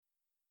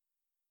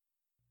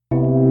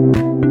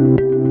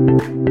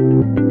You're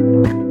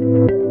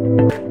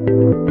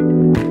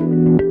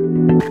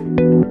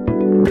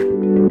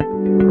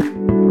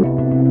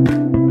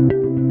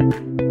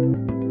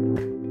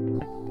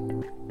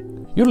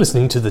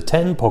listening to the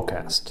 10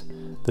 Podcast,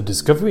 the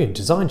discovery and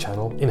design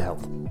channel in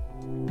health.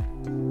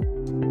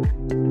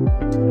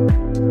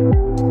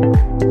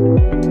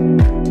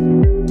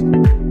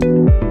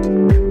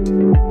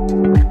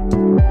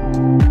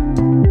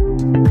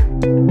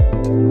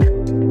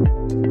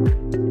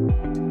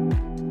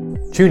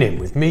 Tune in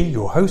with me,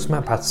 your host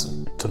Matt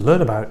Patterson, to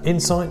learn about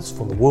insights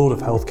from the world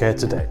of healthcare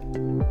today.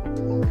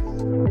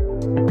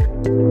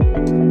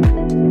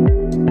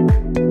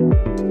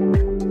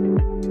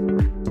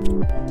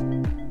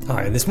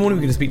 Hi, this morning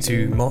we're going to speak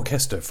to Mark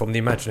Hester from the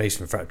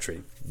Imagination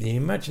Factory. The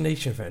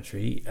Imagination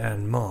Factory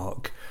and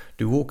Mark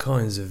do all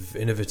kinds of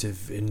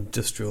innovative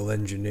industrial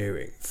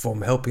engineering,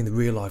 from helping the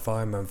real-life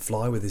Iron Man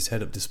fly with his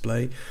head-up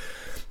display.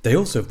 They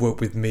also have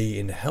worked with me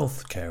in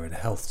healthcare and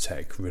health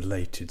tech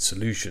related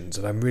solutions,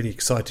 and I'm really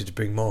excited to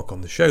bring Mark on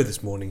the show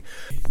this morning.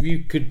 If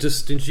you could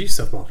just introduce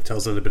yourself, Mark, tell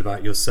us a little bit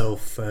about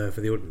yourself for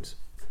the audience.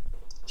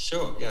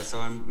 Sure, yeah, so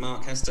I'm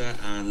Mark Hester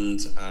and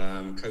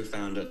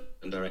co-founder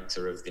and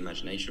director of the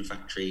Imagination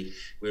Factory.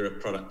 We're a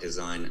product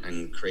design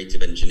and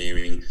creative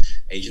engineering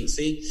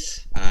agency,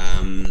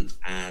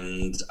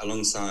 and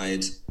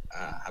alongside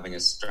having a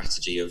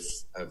strategy of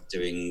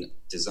doing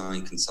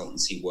design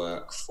consultancy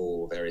work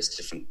for various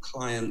different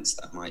clients,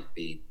 that might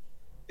be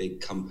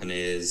big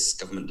companies,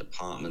 government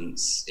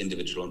departments,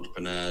 individual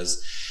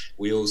entrepreneurs.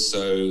 We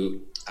also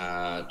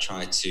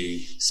try to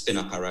spin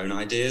up our own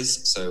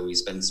ideas. So we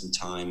spend some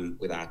time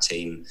with our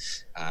team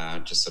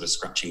just sort of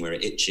scratching where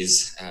it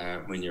itches.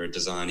 When you're a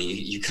designer,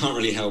 you can't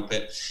really help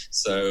it.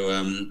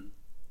 So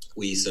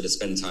we sort of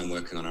spend time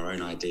working on our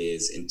own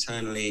ideas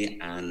internally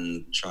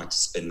and try to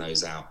spin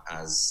those out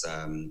as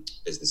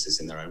businesses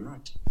in their own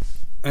right.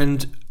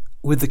 And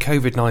with the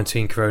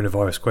COVID-19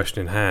 coronavirus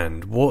question in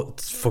hand,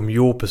 what, from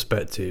your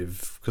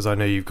perspective, because I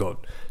know you've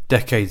got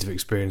decades of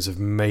experience of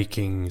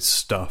making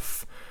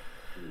stuff,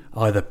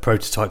 either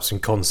prototypes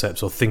and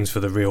concepts or things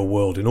for the real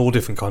world in all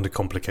different kind of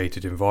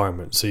complicated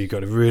environments, so you've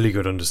got a really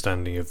good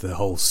understanding of the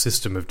whole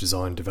system of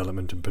design,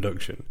 development and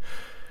production.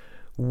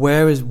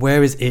 Where is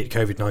it,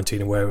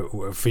 COVID-19, and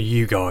where for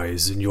you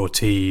guys and your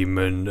team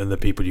and the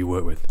people you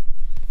work with?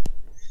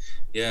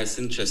 Yeah, it's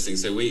interesting.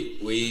 So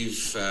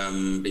we've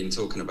been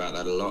talking about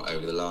that a lot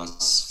over the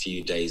last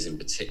few days in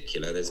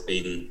particular. There's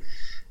been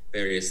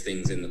various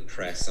things in the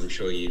press. I'm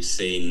sure you've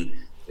seen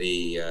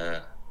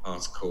the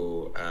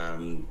article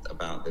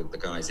about the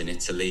guys in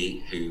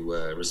Italy who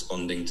were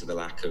responding to the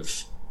lack of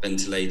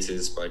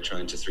ventilators by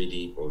trying to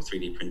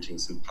 3D printing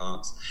some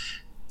parts.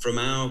 From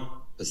our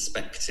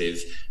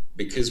perspective,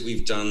 because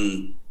we've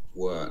done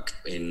work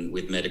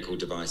with medical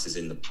devices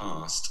in the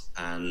past,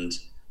 and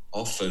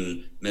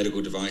often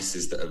medical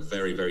devices that are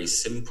very, very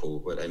simple,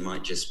 but they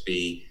might just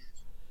be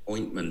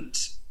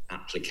ointment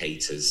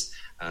applicators,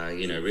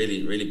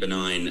 really, really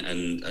benign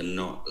and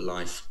not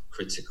life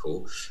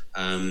critical.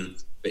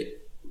 But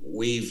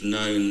we've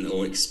known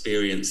or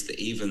experienced that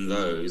even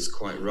those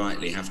quite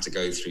rightly have to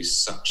go through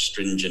such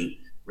stringent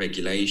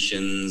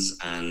regulations,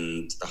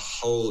 and the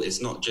whole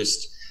is not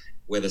just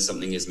whether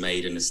something is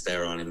made in a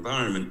sterile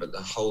environment, but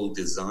the whole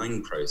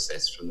design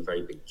process from the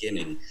very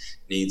beginning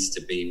needs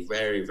to be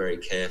very, very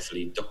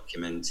carefully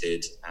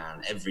documented,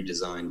 and every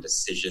design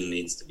decision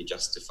needs to be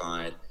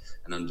justified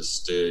and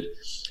understood.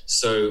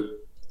 So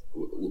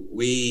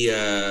we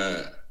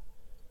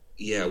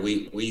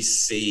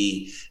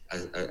see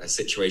a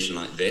situation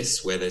like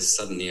this where there's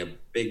suddenly a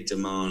big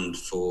demand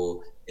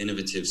for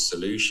innovative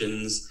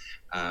solutions,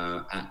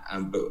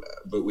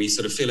 but we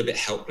sort of feel a bit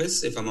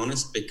helpless, if I'm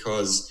honest,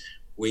 because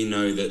we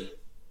know that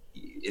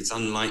it's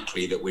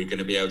unlikely that we're going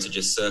to be able to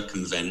just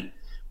circumvent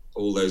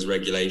all those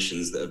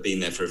regulations that have been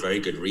there for a very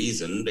good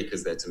reason,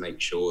 because they're to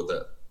make sure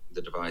that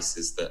the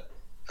devices that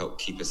help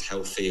keep us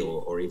healthy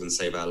or even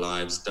save our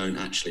lives don't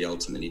actually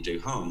ultimately do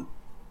harm.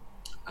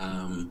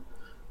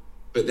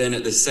 But then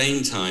at the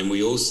same time,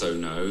 we also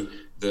know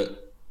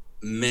that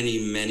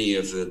many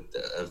of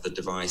the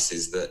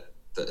devices that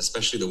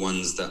especially the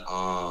ones that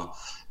are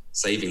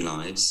saving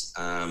lives,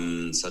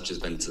 such as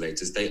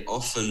ventilators, they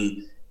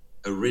often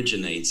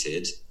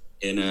originated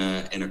in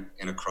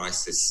a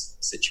crisis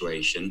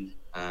situation,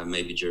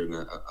 maybe during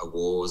a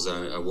war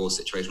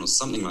situation or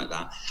something like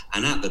that.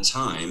 And at the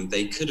time,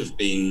 they could have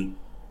been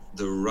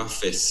the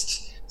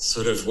roughest,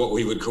 sort of what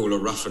we would call a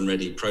rough and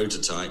ready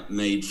prototype,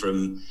 made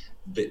from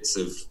bits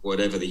of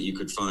whatever that you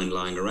could find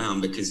lying around,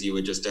 because you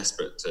were just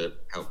desperate to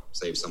help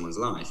save someone's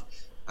life.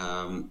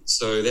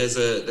 So there's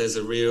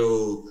a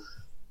real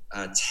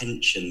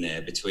tension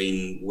there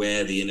between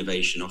where the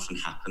innovation often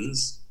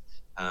happens,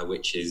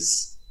 which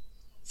is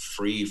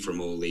free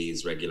from all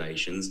these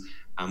regulations,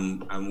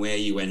 and where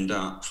you end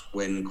up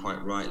when,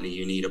 quite rightly,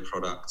 you need a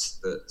product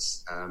that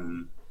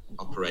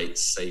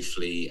operates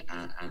safely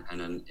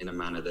and in a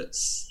manner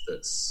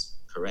that's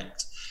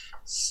correct.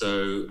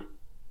 So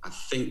I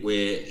think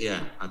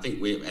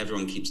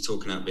everyone keeps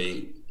talking about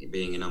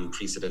being in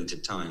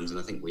unprecedented times, and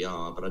I think we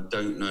are, but I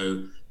don't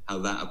know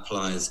that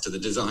applies to the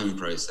design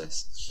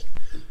process.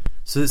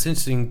 So it's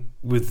interesting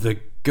with the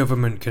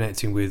government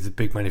connecting with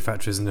big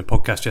manufacturers. In the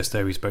podcast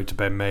yesterday, we spoke to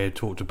Ben Mayer,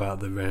 talked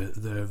about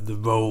the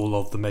role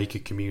of the maker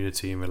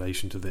community in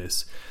relation to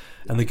this.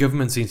 And the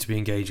government seems to be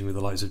engaging with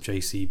the likes of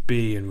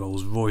JCB and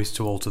Rolls-Royce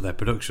to alter their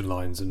production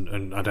lines.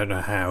 And I don't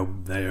know how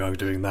they are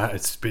doing that.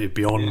 It's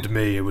beyond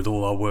me with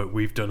all our work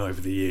we've done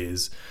over the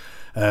years.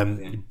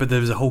 But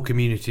there's a whole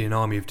community and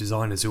army of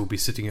designers who will be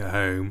sitting at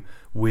home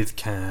with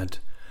CAD,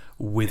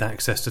 with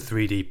access to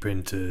 3D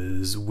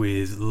printers,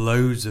 with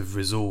loads of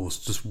resource,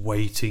 just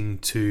waiting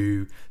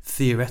to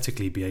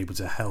theoretically be able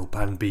to help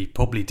and be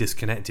probably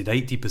disconnected.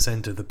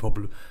 80% of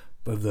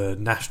the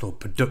national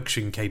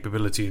production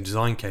capability and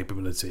design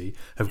capability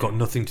have got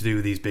nothing to do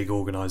with these big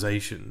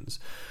organisations.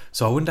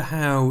 So I wonder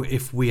how,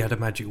 if we had a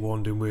magic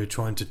wand and we were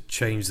trying to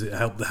change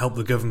help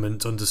the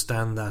government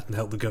understand that and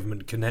help the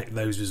government connect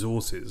those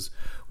resources,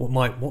 what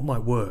might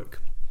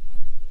work?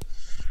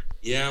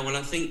 Yeah, well,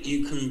 I think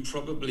you can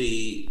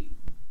probably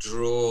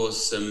draw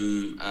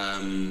some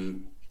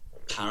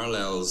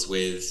parallels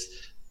with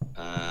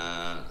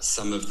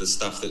some of the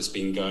stuff that's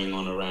been going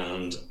on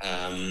around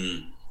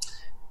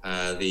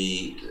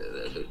the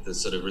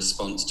sort of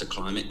response to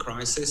climate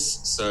crisis.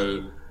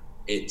 So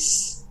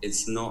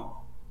it's not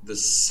the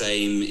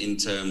same in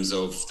terms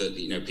of that,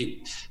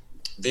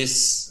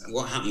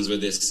 what happens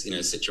with this,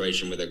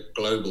 situation with a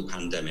global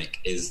pandemic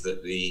is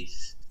that the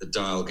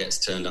dial gets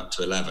turned up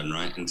to 11,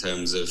 right, in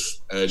terms of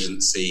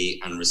urgency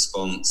and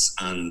response.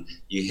 And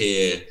you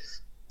hear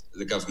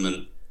the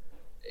government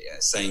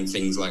saying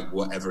things like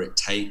whatever it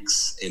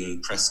takes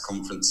in press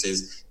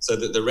conferences, so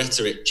that the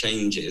rhetoric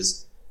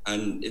changes.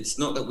 And it's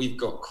not that we've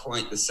got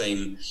quite the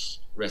same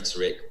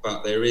rhetoric,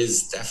 but there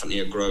is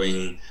definitely a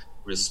growing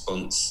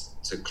response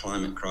to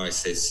climate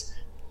crisis,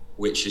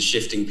 which is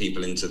shifting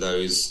people into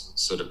those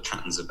sort of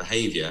patterns of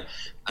behavior.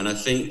 And I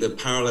think the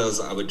parallels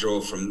that I would draw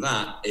from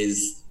that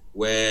is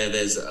where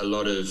there's a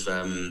lot of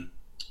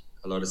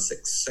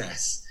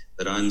success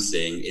that I'm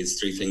seeing is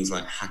through things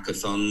like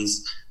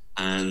hackathons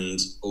and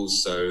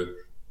also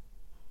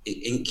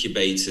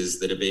incubators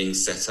that are being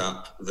set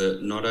up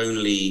that not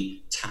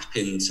only tap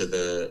into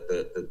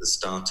the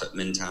startup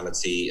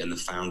mentality and the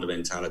founder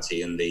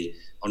mentality and the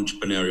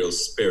entrepreneurial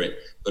spirit,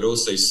 but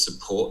also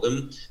support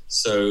them.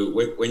 So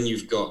when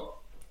you've got,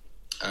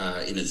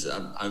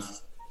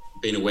 I've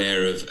been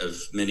aware of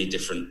many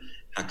different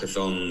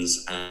hackathons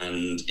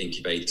and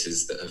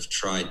incubators that have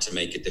tried to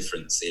make a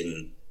difference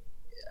in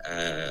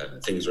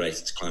things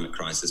related to climate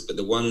crisis, but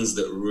the ones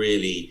that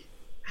really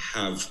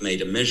have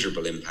made a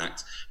measurable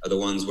impact are the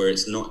ones where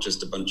it's not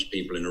just a bunch of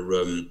people in a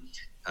room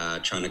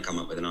trying to come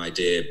up with an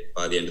idea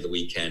by the end of the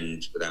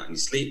weekend without any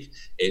sleep.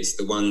 It's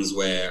the ones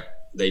where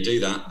they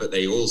do that, but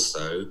they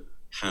also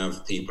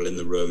have people in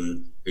the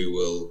room who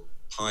will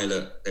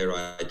pilot their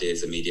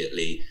ideas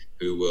immediately,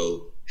 who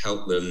will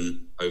help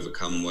them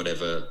overcome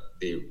whatever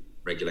the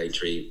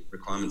regulatory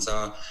requirements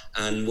are,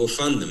 and will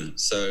fund them.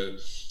 So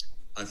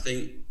I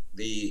think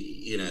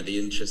the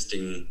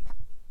interesting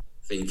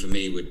thing for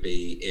me would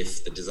be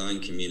if the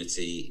design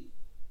community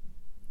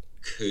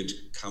could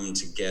come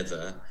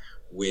together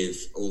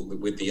with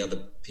the other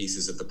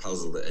pieces of the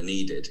puzzle that are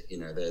needed.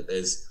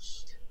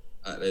 There's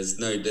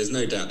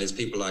no doubt there's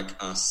people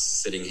like us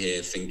sitting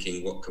here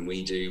thinking, what can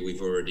we do?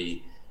 We've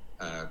already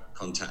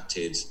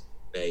contacted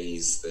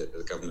BEIS,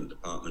 the government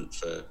department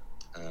for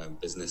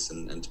business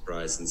and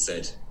enterprise, and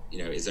said,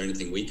 is there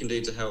anything we can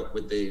do to help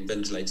with the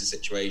ventilator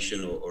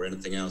situation or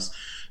anything else?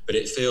 But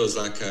it feels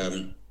like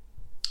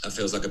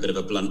a bit of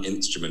a blunt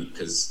instrument,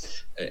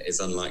 because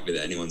it's unlikely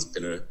that anyone's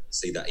going to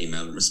see that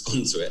email and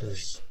respond to it.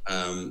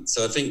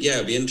 So I think,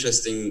 it'd be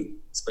interesting,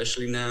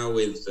 especially now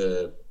with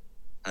the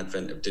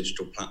advent of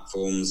digital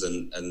platforms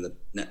and the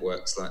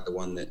networks like the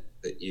one that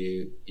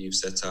you've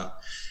set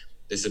up,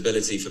 this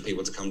ability for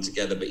people to come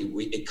together. But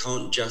it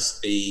can't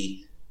just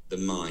be the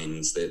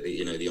minds, the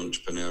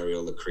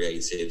entrepreneurial, the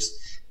creatives.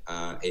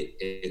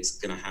 It's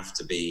going to have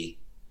to be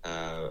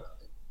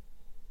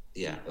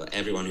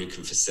everyone who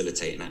can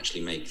facilitate and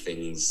actually make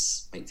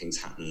things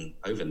happen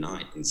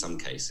overnight in some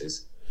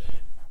cases.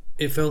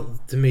 It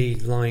felt to me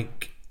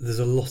like there's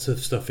a lot of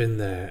stuff in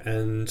there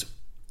and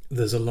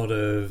there's a lot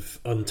of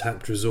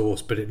untapped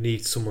resource, but it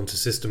needs someone to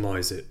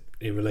systemize it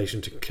in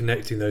relation to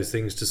connecting those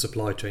things to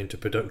supply chain, to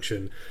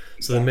production.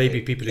 So there may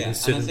be people who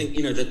consider... And I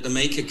think, that the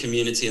maker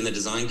community and the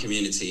design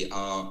community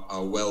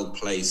are well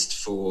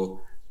placed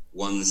for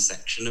one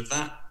section of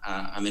that.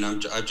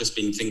 I've just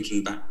been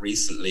thinking back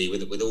recently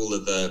with all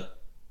of the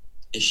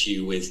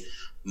issue with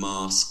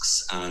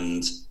masks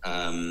and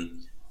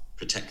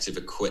protective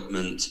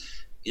equipment.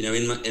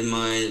 In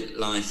my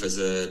life as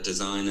a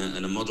designer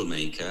and a model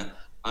maker,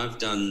 I've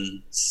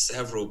done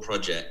several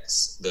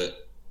projects that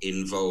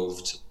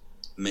involved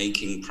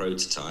making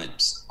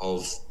prototypes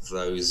of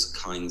those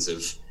kinds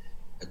of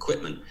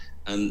equipment.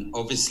 And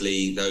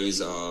obviously those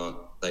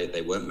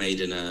they weren't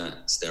made in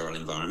a sterile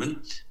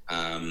environment.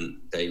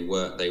 They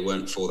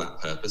weren't for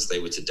that purpose. They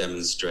were to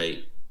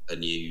demonstrate a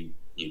new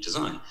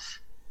design.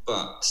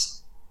 But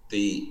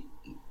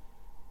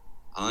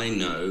I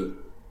know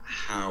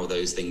how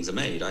those things are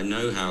made. I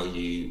know how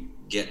you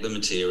get the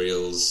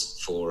materials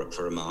for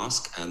a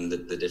mask and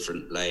the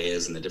different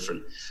layers and the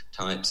different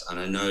types, and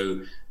I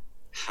know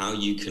how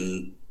you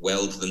can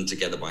weld them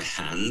together by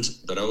hand,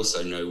 but I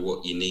also know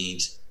what you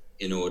need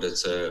in order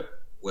to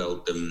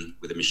weld them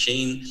with a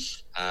machine.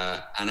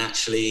 And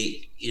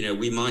actually,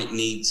 we might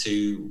need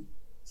to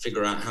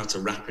figure out how to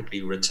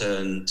rapidly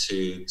return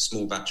to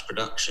small batch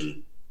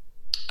production.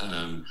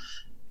 And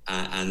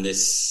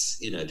this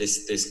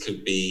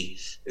could be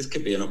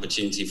an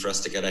opportunity for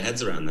us to get our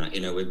heads around that.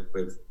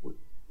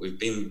 We've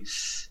been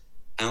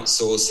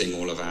outsourcing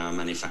all of our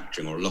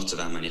manufacturing, or a lot of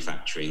our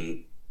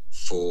manufacturing,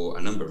 for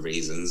a number of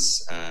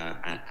reasons,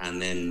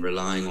 and then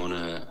relying on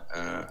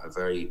a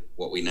very,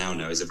 what we now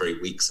know is a very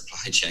weak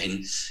supply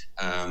chain.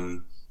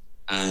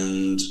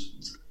 And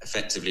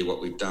effectively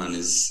what we've done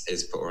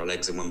is put our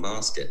eggs in one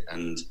basket.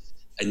 And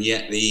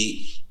yet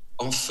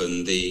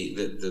often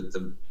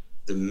the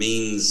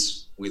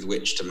means with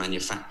which to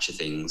manufacture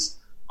things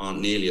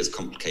aren't nearly as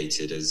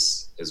complicated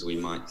as we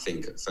might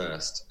think at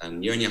first.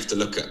 And you only have to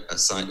look at a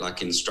site like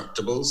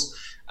Instructables,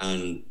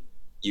 and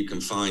you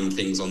can find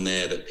things on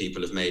there that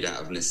people have made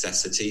out of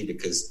necessity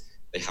because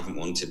they haven't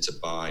wanted to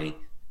buy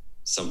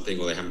something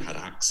or they haven't had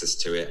access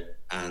to it,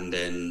 and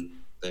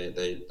then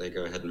they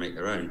go ahead and make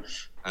their own.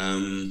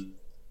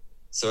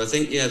 So I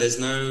think, there's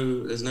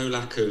no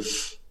lack of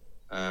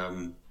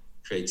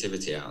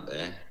creativity out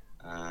there,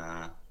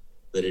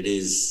 but it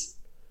is,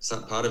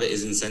 part of it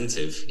is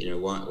incentive.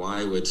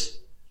 Why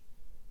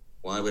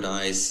would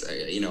I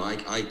say,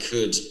 I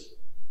could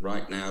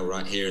right now,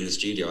 right here in the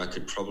studio, I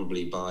could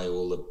probably buy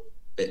all the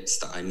bits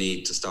that I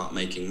need to start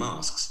making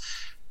masks,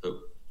 but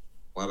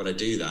why would I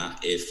do that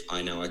if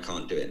I know I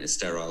can't do it in a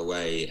sterile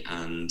way?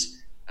 And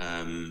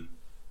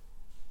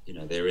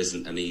there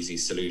isn't an easy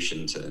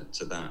solution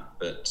to that,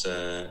 but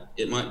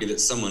it might be that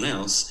someone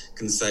else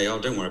can say, oh,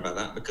 don't worry about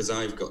that because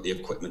I've got the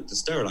equipment to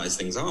sterilize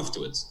things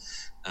afterwards.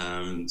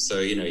 And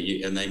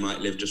they might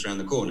live just around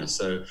the corner.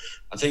 So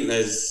I think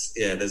there's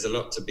a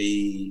lot to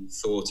be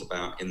thought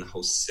about in the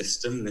whole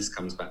system. This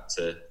comes back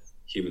to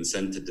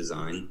human-centered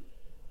design.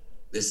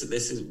 This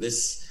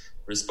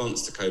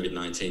response to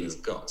COVID-19 has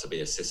got to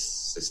be a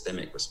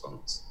systemic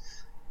response,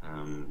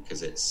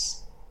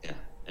 because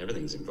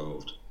everything's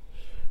involved.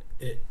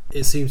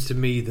 It seems to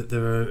me that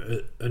there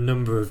are a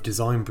number of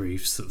design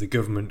briefs that the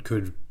government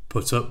could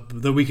put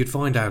up, that we could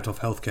find out of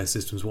healthcare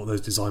systems what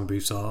those design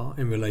briefs are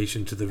in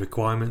relation to the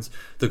requirements.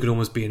 There could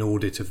almost be an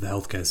audit of the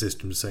healthcare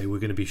system to say we're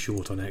going to be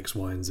short on X,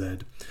 Y, and Z.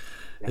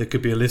 There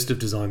could be a list of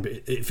design, but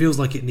it feels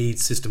like it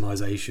needs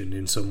systemization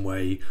in some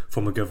way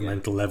from a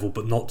governmental level,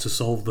 but not to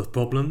solve the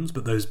problems.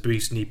 But those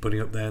briefs need putting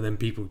up there, and then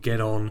people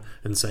get on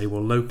and say,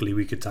 well, locally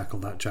we could tackle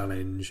that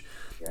challenge.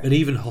 And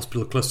even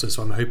hospital clusters.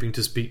 So I'm hoping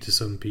to speak to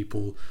some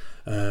people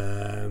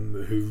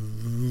who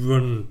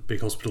run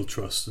big hospital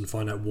trusts and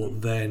find out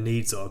what their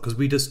needs are, because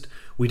we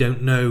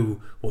don't know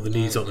what the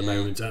needs are at the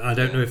moment. I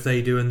don't know if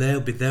they do, and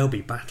they'll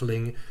be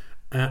battling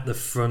at the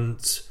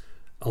front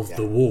of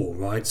the war,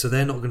 right? So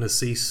they're not going to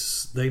see,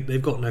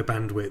 they've got no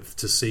bandwidth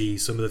to see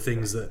some of the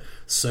things that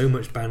so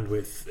much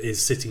bandwidth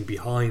is sitting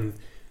behind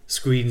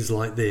screens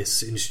like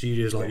this in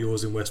studios like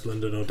yours in West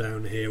London or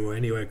down here or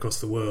anywhere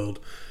across the world,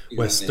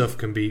 where stuff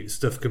can be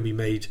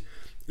made.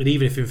 And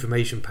even if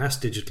information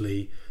passed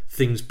digitally,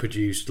 things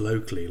produced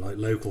locally, like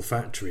local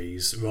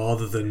factories,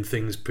 rather than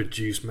things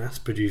mass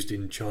produced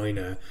in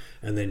China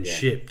and then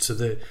shipped. So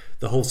the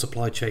whole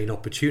supply chain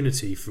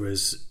opportunity for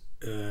us,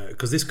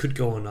 because this could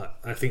go on,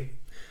 I think,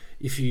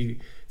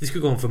 this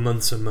could go on for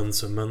months and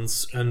months and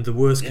months, and the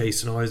worst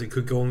case scenario is it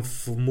could go on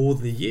for more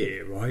than a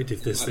year, right?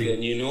 If this thing be a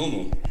new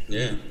normal,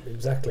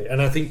 exactly.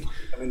 And I think,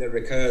 it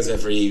recurs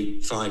every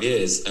 5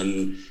 years,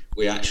 and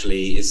we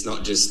actually, it's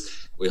not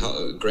just we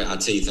grit our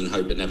teeth and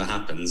hope it never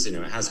happens. It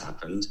has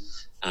happened,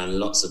 and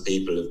lots of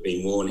people have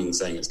been warning,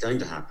 saying it's going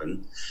to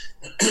happen.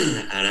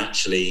 And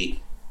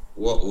actually,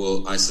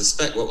 I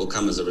suspect what will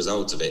come as a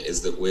result of it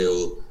is that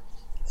we'll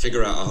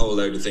figure out a whole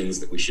load of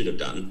things that we should have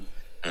done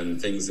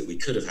and things that we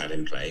could have had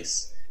in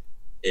place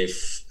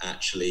if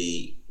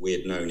actually we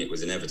had known it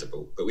was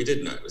inevitable. But we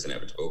did know it was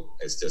inevitable.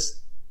 It's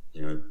just,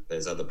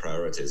 there's other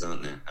priorities,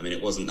 aren't there?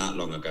 It wasn't that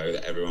long ago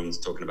that everyone's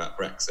talking about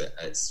Brexit.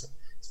 It's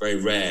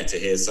very rare to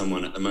hear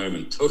someone at the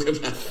moment talk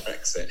about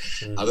Brexit,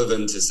 other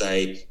than to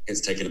say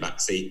it's taking a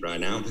back seat right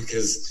now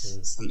because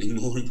something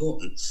more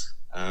important.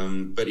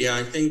 But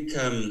I think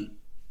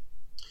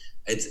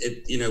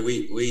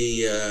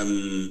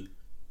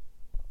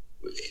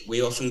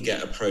we often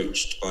get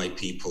approached by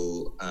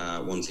people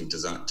wanting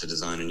to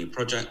design a new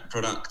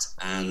product,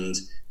 and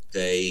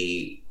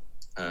they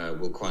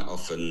will quite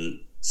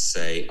often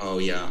say, "Oh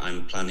yeah,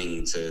 I'm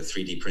planning to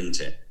 3D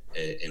print it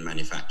in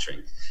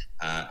manufacturing."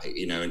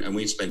 And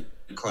we've spent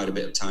quite a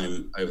bit of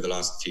time over the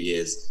last few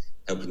years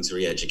helping to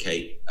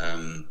re-educate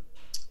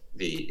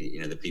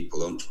the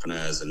people,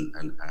 entrepreneurs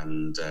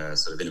and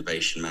sort of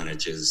innovation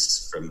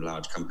managers from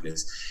large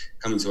companies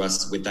coming to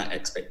us with that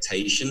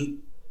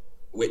expectation,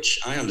 which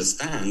I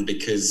understand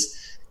because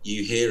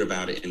you hear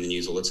about it in the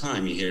news all the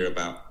time. You hear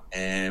about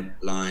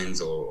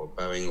airlines or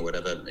Boeing or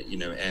whatever,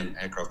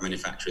 aircraft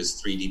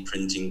manufacturers 3D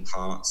printing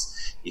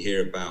parts. You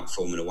hear about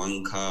Formula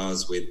One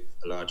cars with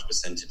a large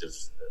percentage of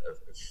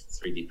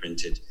 3D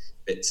printed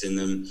bits in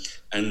them.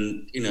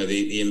 And,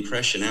 the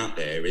impression out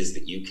there is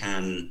that you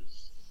can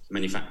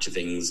manufacture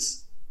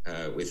things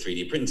with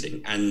 3D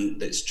printing. And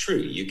that's true,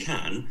 you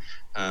can.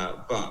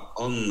 But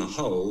on the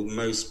whole,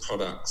 most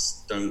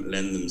products don't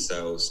lend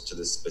themselves to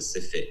the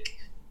specific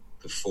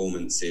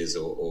performances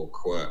or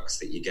quirks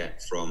that you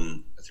get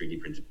from a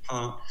 3D printed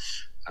part.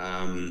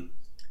 And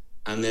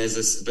there is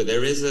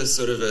a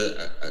sort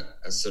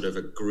of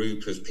a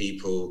group of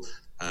people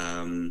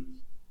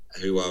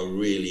who are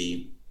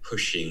really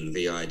pushing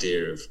the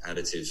idea of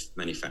additive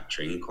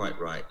manufacturing, quite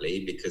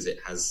rightly, because it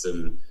has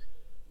some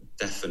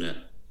definite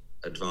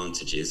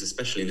advantages,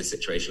 especially in a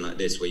situation like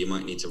this where you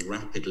might need to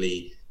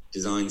rapidly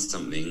design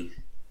something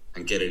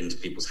and get it into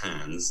people's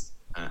hands,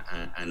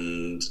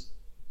 and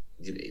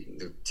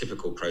the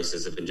typical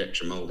process of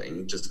injection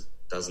molding just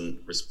doesn't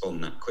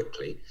respond that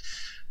quickly.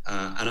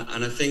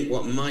 And I think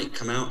what might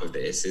come out of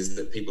this is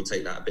that people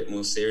take that a bit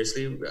more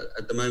seriously.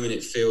 At the moment,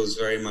 it feels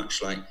very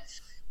much like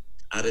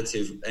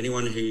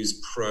anyone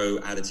who's pro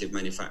additive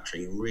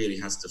manufacturing really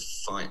has to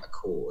fight a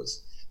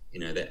cause,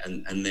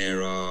 and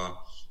there are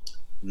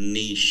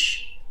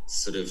niche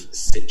sort of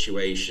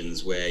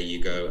situations where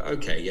you go,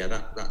 okay, yeah,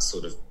 that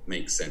sort of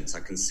makes sense. I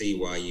can see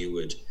why you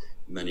would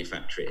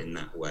manufacture it in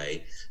that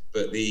way.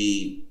 But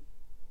the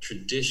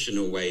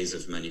traditional ways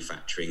of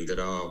manufacturing that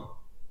are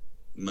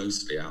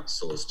mostly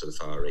outsourced to the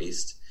Far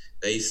East,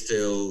 they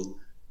still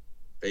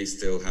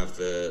have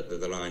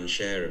the lion's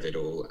share of it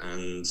all.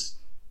 And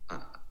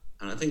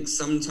I think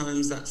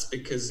sometimes that's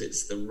because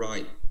it's the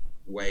right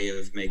way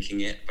of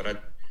making it.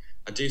 But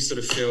I do sort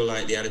of feel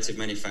like the additive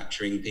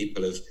manufacturing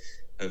people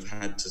have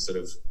had to sort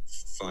of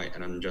fight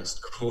an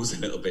unjust cause a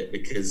little bit,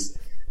 because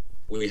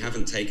we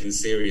haven't taken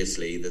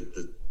seriously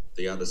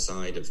the other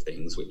side of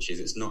things, which is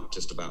it's not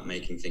just about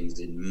making things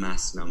in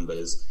mass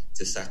numbers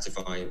to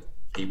satisfy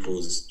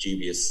people's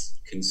dubious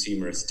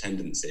consumerist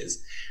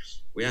tendencies.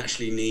 We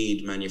actually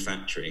need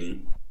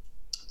manufacturing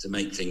to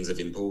make things of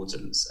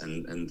importance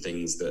and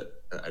things that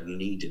are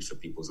needed for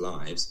people's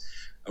lives.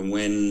 And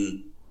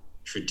when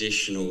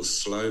traditional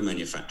slow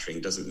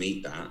manufacturing doesn't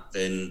meet that,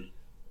 then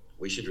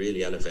we should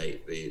really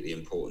elevate the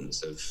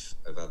importance of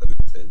other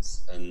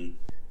methods. And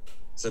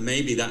so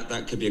maybe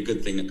that could be a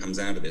good thing that comes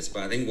out of this.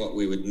 But I think what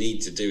we would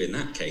need to do in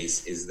that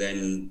case is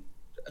then,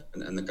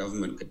 and the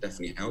government could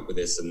definitely help with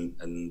this,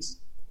 and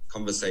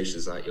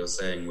conversations like you're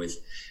saying with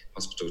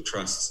hospital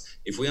trusts,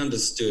 if we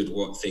understood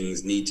what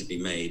things need to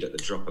be made at the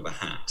drop of a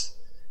hat,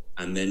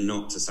 and they're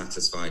not to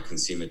satisfy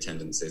consumer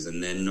tendencies,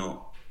 and they're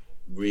not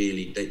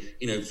really,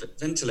 for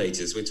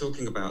ventilators, we're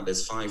talking about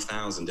there's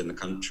 5,000 in the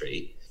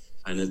country.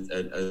 And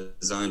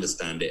as I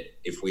understand it,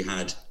 if we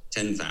had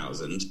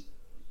 10,000,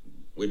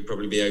 we'd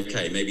probably be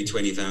okay. Maybe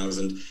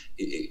 20,000,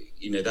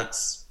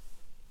 that's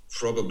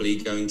probably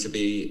going to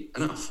be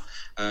enough.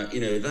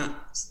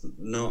 That's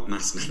not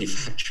mass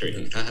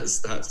manufacturing.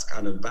 That's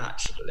kind of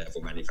batch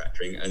level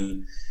manufacturing.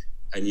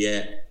 And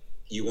yet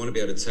you want to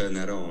be able to turn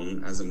that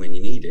on as and when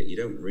you need it. You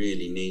don't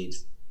really need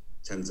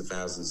tens of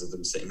thousands of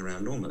them sitting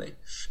around normally.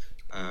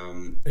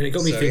 And it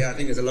got me thinking, I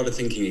think there's a lot of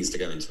thinking needs to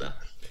go into that.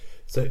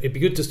 So it'd be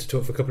good just to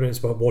talk for a couple of minutes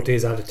about what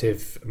is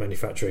additive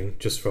manufacturing,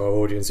 just for our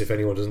audience, if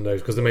anyone doesn't know,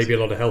 because there may be a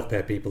lot of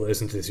healthcare people that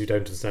listen to this who don't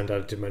understand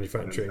additive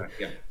manufacturing.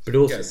 Yeah. But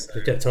also,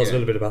 tell us a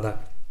little bit about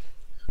that.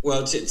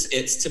 Well,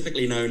 it's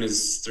typically known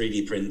as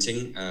 3D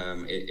printing.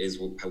 It is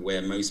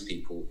where most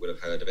people will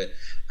have heard of it.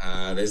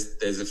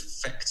 There's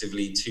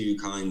effectively two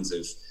kinds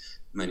of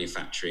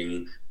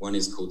manufacturing. One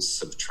is called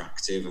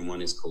subtractive and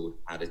one is called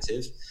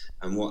additive.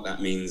 And what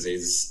that means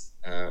is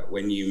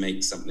when you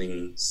make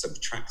something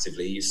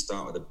subtractively, you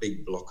start with a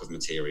big block of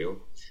material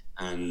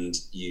and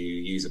you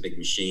use a big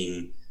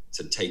machine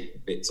to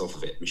take bits off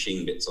of it,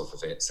 machine bits off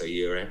of it. So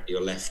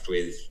you're left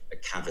with a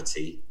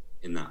cavity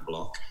in that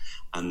block.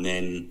 And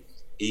then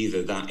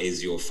either that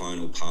is your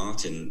final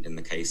part. In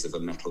the case of a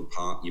metal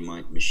part, you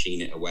might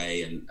machine it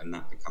away and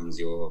that becomes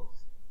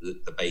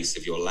the base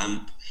of your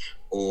lamp,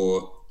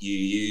 or you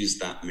use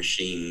that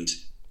machined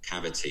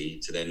cavity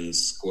to then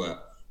squirt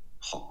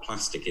hot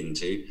plastic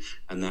into,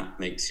 and that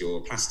makes your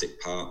plastic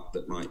part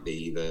that might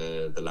be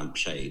the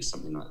lampshade,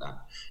 something like that.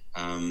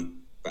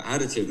 But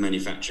additive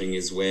manufacturing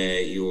is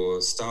where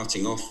you're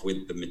starting off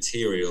with the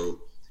material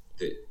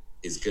that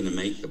is going to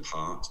make the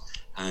part,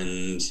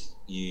 and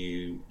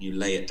you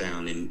lay it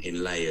down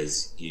in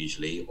layers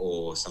usually,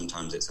 or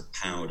sometimes it's a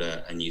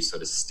powder and you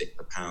sort of stick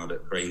the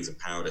grains of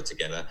powder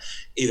together.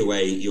 Either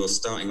way, you're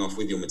starting off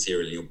with your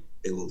material and you're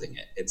building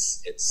it.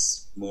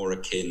 It's more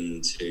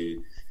akin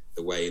to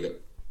the way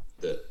that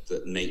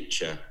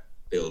nature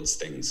builds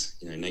things.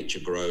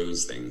 Nature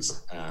grows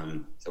things.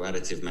 So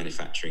additive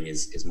manufacturing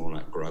is more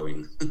like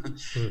growing.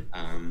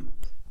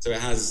 So it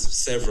has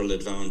several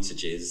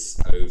advantages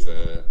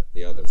over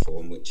the other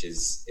form, which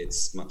is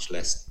it's much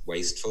less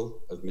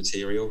wasteful of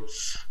material,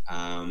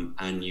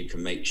 and you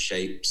can make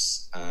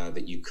shapes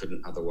that you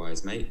couldn't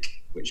otherwise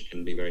make, which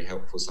can be very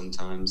helpful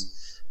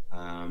sometimes.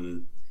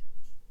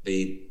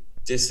 The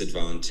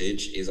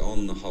disadvantage is,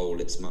 on the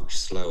whole, it's much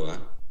slower,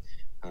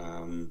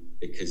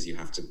 because you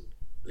have to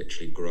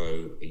literally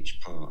grow each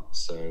part.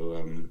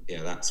 So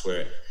that's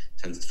where it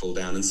tends to fall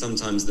down. And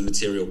sometimes the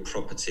material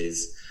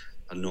properties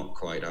are not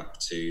quite up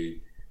to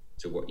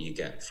what you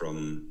get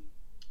from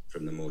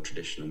the more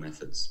traditional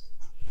methods.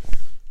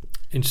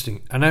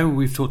 Interesting. I know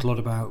we've talked a lot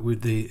about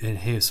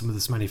some of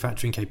this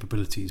manufacturing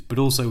capabilities, but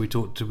also we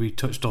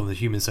touched on the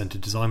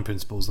human-centered design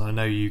principles, and I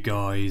know you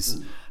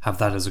guys have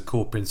that as a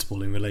core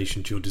principle in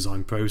relation to your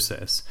design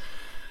process.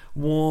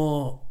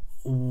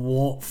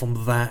 What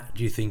from that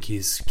do you think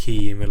is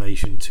key in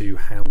relation to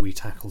how we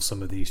tackle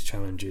some of these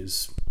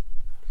challenges?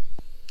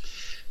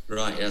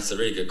 Right, that's a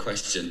really good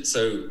question.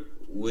 So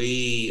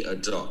we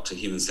adopt a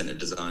human-centered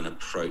design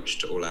approach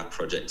to all our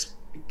projects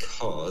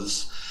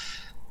because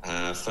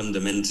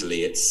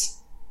fundamentally it's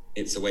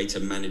a way to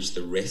manage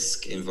the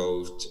risk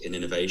involved in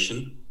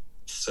innovation.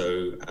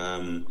 So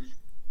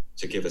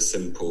to give a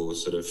simple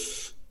sort of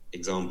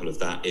example of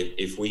that,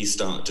 if we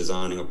start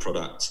designing a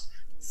product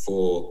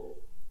for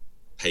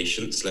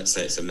patients, let's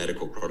say it's a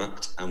medical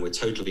product, and we're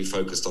totally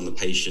focused on the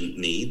patient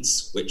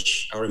needs,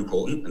 which are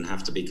important and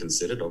have to be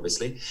considered,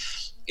 obviously.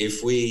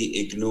 If we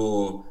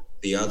ignore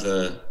the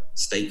other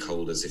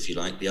stakeholders, if you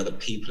like, the other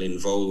people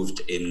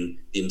involved in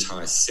the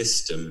entire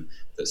system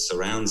that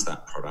surrounds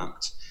that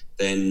product,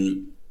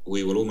 then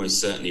we will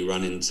almost certainly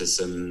run into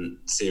some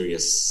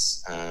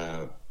serious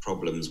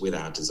problems with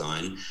our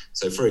design.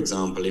 So, for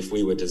example, if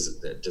we were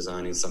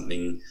designing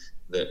something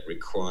that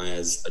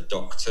requires a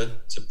doctor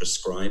to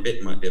prescribe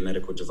it might be a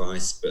medical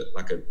device, but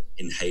like an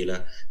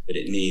inhaler, but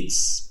it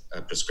needs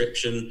a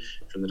prescription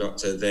from the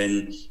doctor,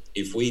 then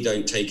if we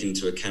don't take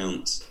into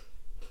account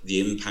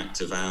the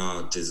impact of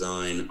our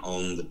design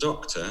on the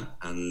doctor,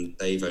 and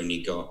they've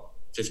only got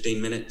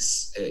 15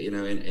 minutes, in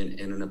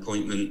an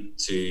appointment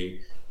to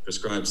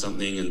prescribe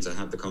something and to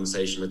have the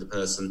conversation with the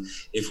person,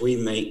 if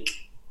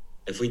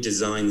we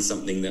design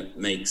something that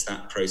makes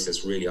that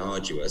process really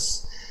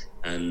arduous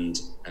and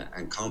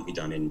can't be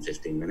done in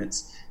 15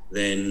 minutes,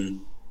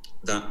 then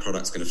that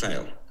product's going to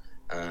fail.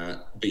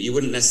 But you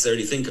wouldn't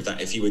necessarily think of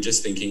that if you were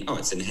just thinking,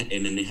 it's in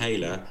an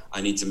inhaler,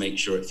 I need to make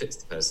sure it fits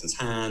the person's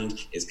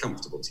hand, is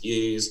comfortable to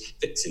use,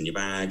 fits in your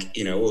bag,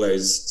 all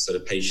those sort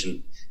of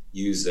patient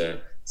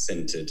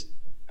user-centered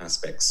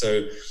aspects.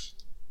 So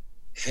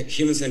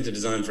human-centered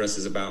design for us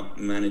is about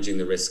managing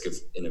the risk of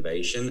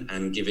innovation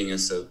and giving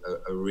us a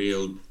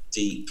real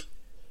deep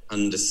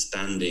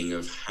understanding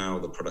of how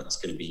the product's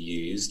going to be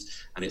used.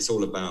 And it's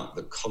all about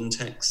the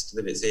context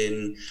that it's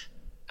in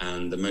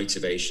and the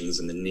motivations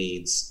and the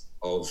needs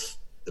of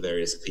the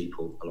various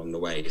people along the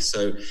way.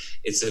 So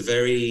it's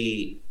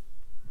it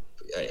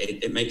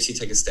makes you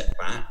take a step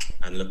back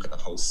and look at the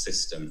whole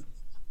system.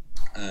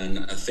 And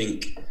I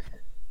think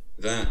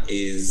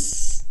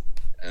that's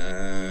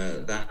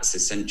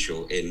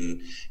essential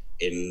in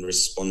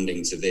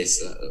responding to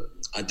this.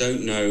 I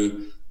don't know,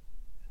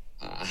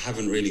 I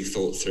haven't really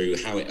thought through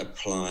how it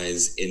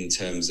applies in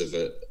terms of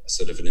a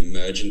sort of an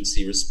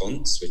emergency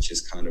response, which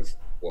is kind of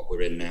what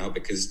we're in now,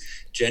 because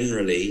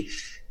generally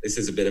this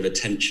is a bit of a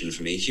tension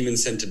for me.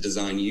 Human-centered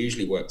design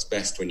usually works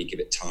best when you give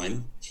it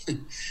time.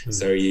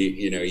 So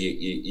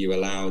you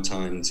allow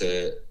time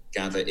to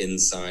gather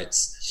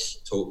insights,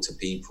 talk to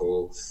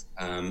people,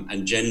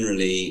 and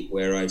generally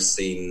where I've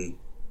seen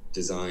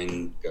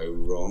design go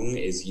wrong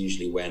is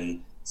usually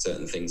when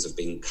certain things have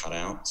been cut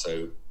out.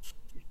 So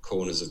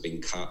corners have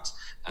been cut,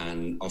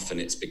 and often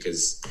it's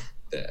because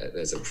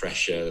there's a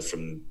pressure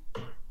from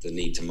the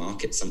need to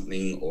market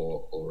something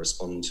or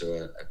respond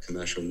to a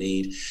commercial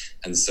need,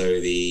 and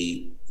so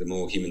the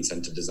more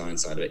human-centered design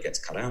side of it gets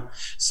cut out.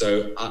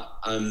 So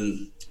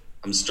I'm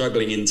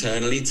struggling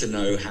internally to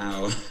know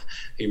how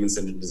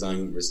human-centered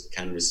design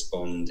can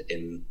respond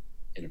in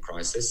a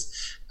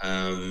crisis,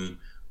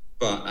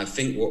 but I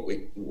think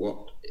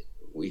what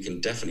we can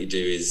definitely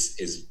do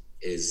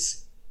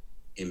is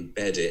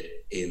embed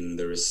it in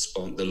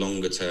the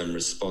longer term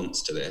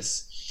response to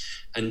this.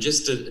 And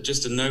just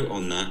a note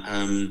on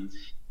that,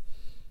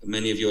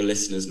 many of your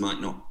listeners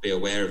might not be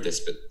aware of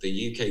this, but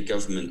the UK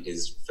government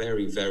is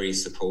very, very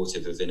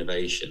supportive of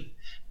innovation,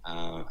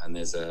 and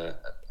there's a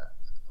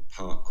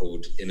part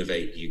called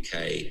Innovate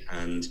UK,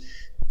 and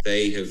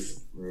they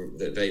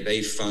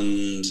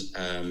fund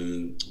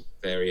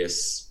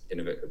various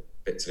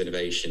bits of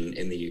innovation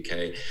in the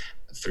UK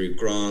through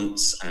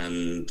grants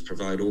and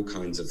provide all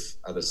kinds of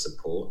other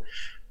support.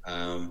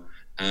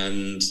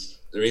 And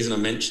the reason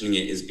I'm mentioning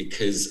it is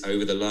because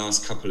over the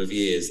last couple of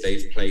years,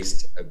 they've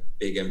placed a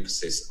big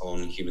emphasis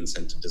on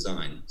human-centered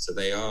design. So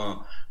they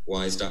are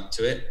wised up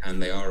to it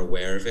and they are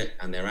aware of it,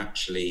 and they're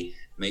actually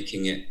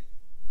making it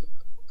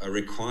a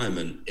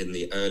requirement in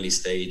the early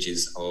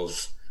stages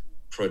of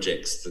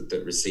projects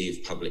that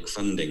receive public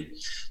funding.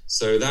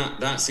 So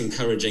that's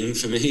encouraging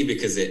for me,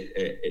 because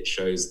it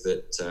shows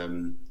that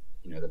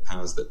the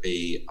powers that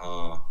be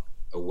are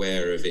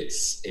aware of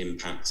its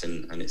impact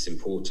and its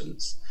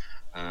importance.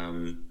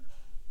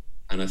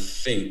 And I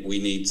think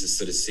we need to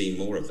sort of see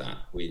more of that.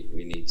 We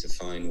need to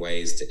find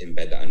ways to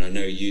embed that. And I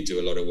know you do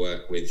a lot of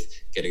work with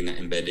getting that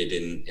embedded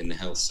in the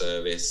health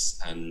service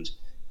and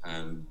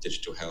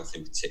digital health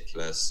in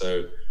particular.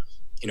 So,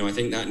 I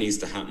think that needs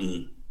to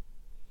happen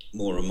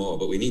more and more,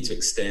 but we need to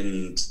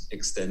extend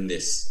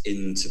this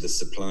into the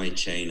supply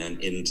chain and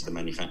into the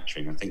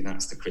manufacturing. I think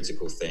that's the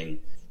critical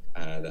thing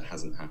that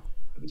hasn't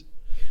happened.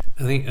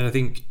 I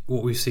think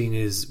what we've seen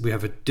is we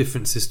have a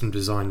different system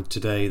design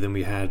today than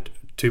we had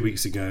 2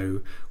 weeks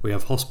ago. We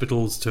have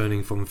hospitals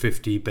turning from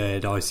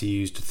 50-bed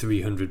ICUs to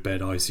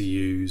 300-bed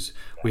ICUs.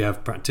 We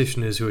have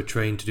practitioners who are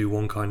trained to do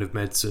one kind of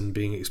medicine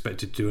being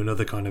expected to do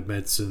another kind of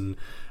medicine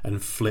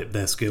and flip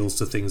their skills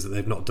to things that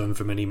they've not done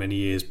for many, many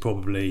years,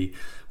 probably,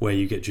 where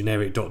you get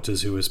generic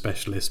doctors who are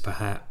specialists,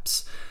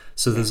 perhaps.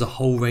 So there's a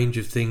whole range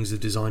of things,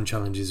 of design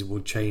challenges that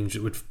would change,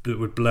 that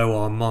would blow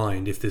our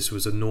mind if this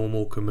was a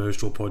normal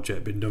commercial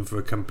project been done for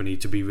a company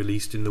to be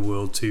released in the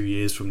world 2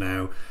 years from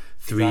now,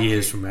 3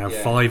 years from now,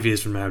 5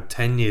 years from now,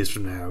 10 years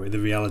from now, in the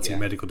reality of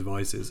medical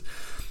devices.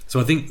 So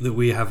I think that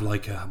we have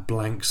like a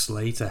blank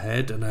slate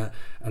ahead, and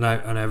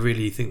I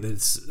really think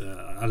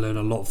that I learn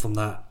a lot from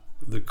that.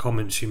 The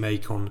comments you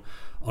make on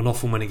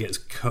often when it gets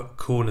cut,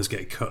 corners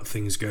get cut,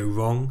 things go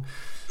wrong.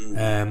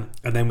 And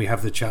then we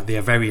have the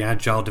very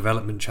agile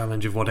development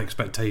challenge of what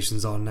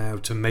expectations are now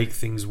to make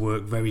things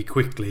work very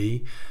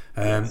quickly.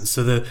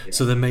 So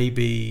there may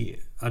be,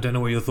 I don't know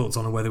what your thoughts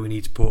on whether we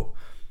need to put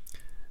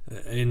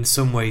in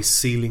some ways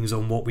ceilings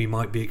on what we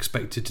might be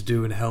expected to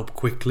do and help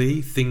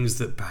quickly, things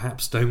that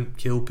perhaps don't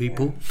kill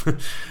people.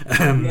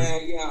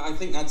 I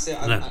think that's it.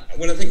 I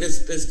think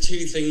there's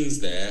two things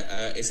there.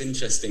 It's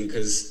interesting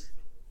because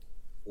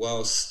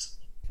whilst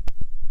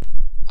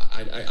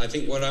I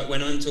think when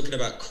I'm talking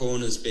about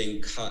corners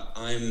being cut,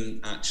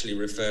 I'm actually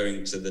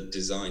referring to the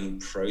design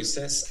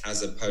process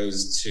as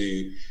opposed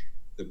to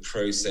the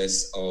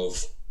process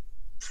of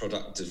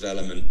product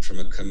development from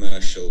a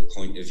commercial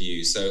point of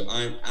view. So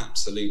I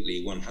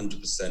absolutely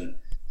 100%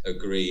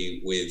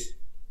 agree with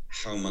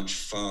how much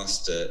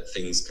faster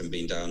things can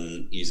be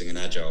done using an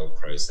agile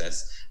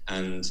process.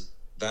 And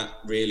that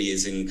really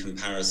is in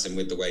comparison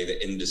with the way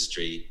that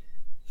industry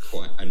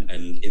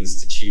and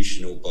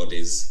institutional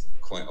bodies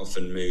quite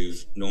often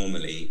move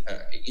normally.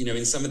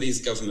 In some of these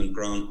government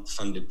grant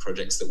funded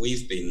projects that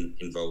we've been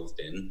involved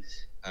in,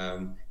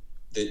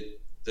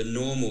 the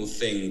normal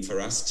thing for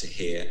us to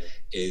hear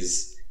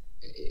is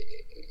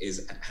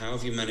how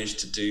have you managed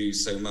to do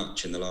so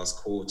much in the last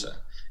quarter?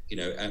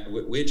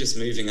 We're just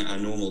moving at our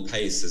normal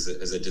pace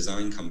as a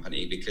design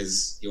company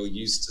because you're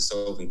used to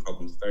solving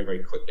problems very,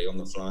 very quickly on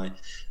the fly.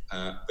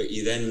 But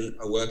you then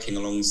are working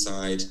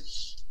alongside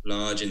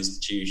large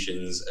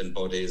institutions and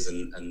bodies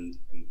and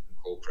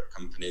corporate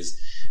companies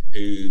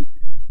who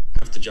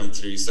have to jump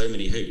through so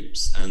many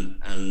hoops,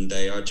 and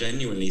they are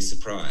genuinely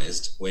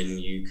surprised when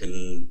you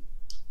can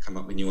come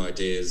up with new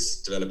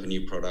ideas, develop a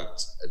new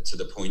product to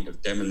the point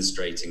of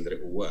demonstrating that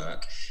it will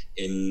work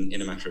in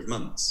a matter of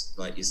months.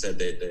 Like you said,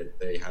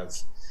 they have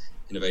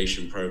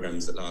innovation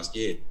programs that last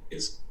years.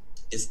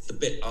 It's the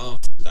bit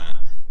after that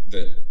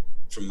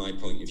from my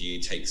point of view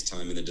takes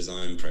time in the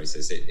design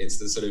process. It's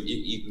the sort of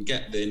you can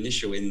get the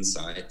initial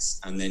insights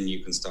and then you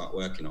can start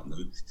working on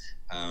them,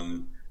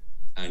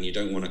 and you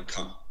don't want to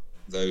cut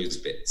those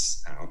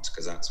bits out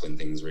because that's when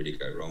things really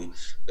go wrong.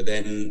 But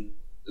then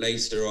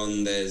later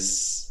on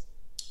it's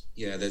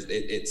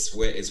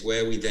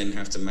where we then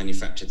have to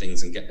manufacture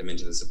things and get them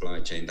into the supply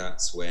chain.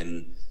 That's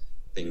when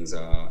things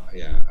are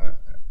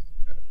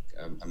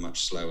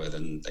much slower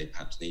than they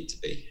perhaps need to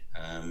be.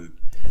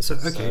 So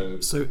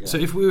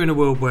if we were in a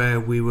world where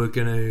we were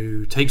going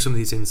to take some of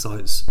these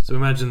insights, so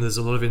imagine there's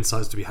a lot of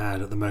insights to be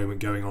had at the moment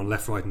going on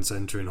left, right and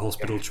centre in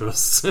hospital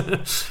trusts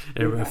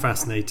in a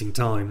fascinating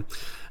time.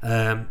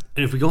 And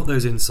if we got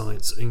those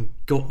insights and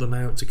got them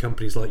out to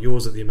companies like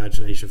yours at the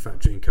Imagination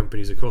Factory and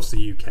companies across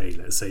the UK,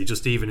 let's say,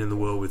 just even in the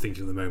world we're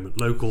thinking at the moment,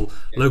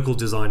 local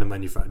design and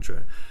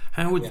manufacturer,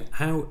 how would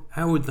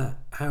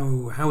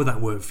that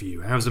work for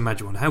you? How's the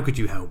magic one? How could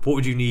you help? What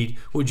would you need?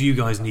 What do you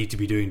guys need to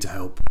be doing to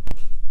help?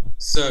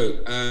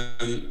 So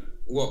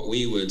what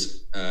we would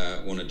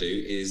want to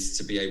do is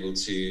to be able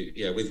to,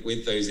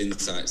 with those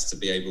insights, to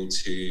be able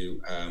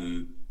to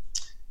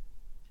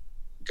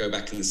go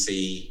back and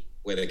see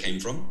where they came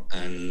from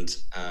and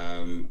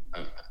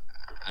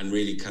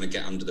really kind of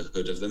get under the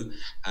hood of them.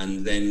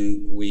 And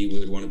then we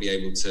would want to be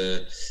able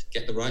to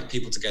get the right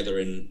people together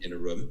in a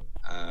room.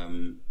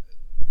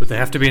 Would they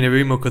have to be in a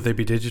room or could they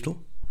be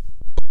digital?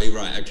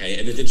 Right, okay,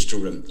 in a digital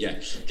room,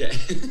 get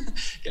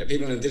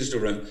people in a digital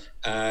room,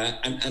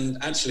 and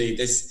actually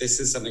this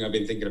is something I've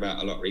been thinking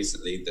about a lot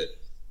recently, that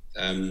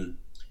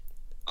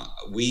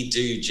we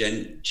do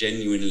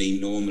genuinely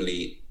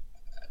normally,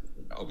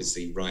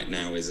 obviously right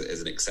now is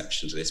an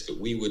exception to this, but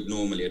we would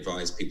normally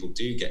advise people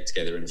do get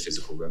together in a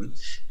physical room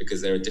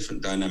because there are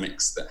different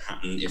dynamics that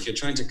happen if you're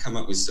trying to come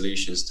up with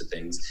solutions to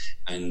things,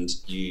 and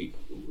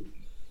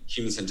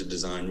human-centered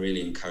design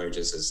really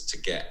encourages us to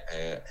get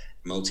a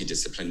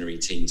multidisciplinary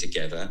team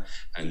together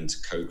and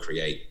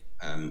co-create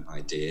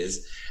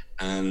ideas.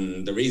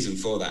 And the reason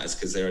for that is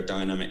because there are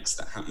dynamics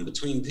that happen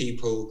between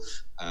people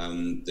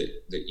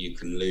that you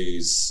can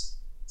lose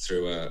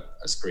through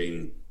a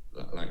screen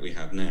like we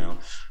have now.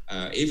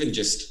 Even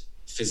just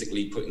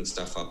physically putting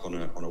stuff up on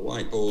a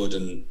whiteboard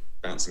and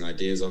bouncing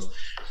ideas off.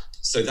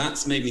 So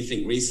that's made me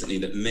think recently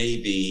that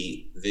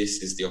maybe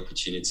this is the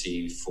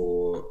opportunity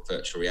for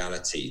virtual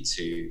reality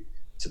to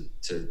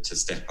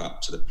step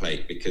up to the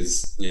plate,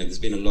 because there's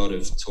been a lot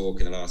of talk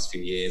in the last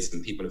few years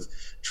and people have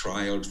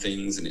trialed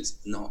things and it's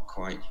not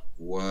quite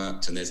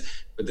worked,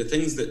 but the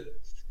things that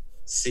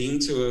seem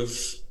to have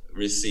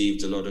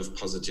received a lot of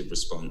positive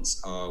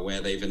response are where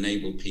they've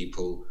enabled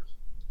people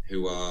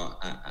who are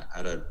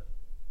at a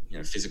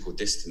physical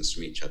distance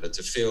from each other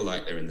to feel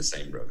like they're in the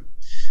same room.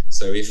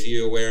 So if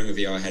you're wearing a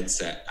VR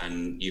headset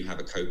and you have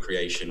a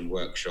co-creation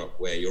workshop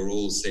where you're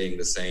all seeing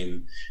the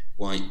same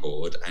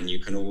whiteboard and you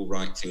can all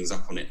write things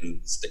up on it and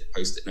stick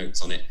post-it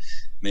notes on it,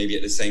 maybe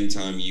at the same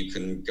time you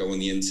can go on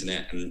the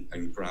internet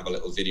and grab a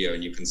little video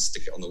and you can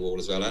stick it on the wall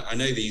as well. I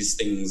know these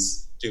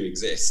things do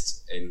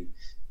exist in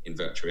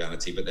virtual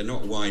reality, but they're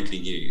not widely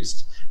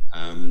used.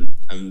 And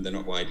they're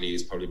not widely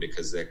used probably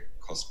because they're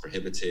cost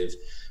prohibitive.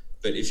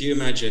 But if you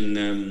imagine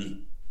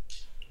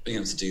being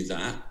able to do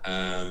that,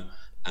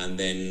 and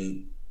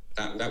then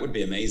that would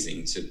be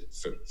amazing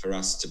for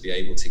us to be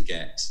able to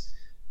get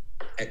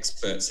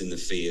experts in the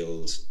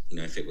field,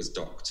 if it was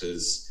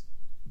doctors,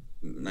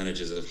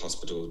 managers of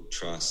hospital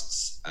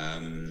trusts,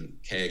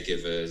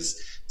 caregivers,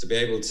 to be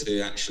able to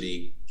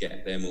actually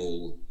get them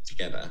all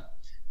together,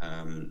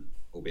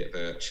 albeit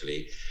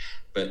virtually.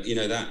 But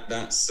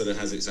that sort of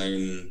has its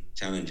own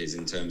challenges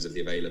in terms of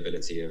the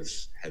availability of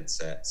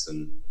headsets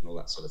and all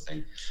that sort of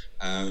thing.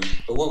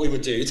 But what we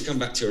would do, to come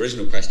back to your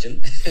original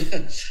question,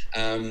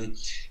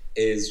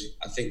 is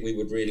I think we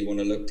would really want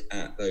to look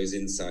at those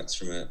insights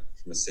from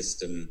a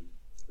system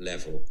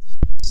level.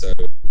 So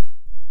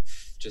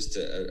just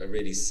a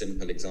really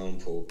simple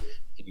example,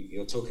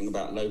 you're talking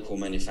about local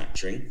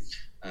manufacturing,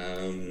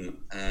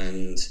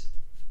 and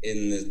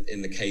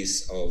in the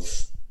case of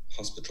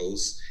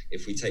hospitals,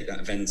 if we take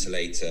that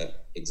ventilator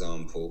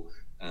example,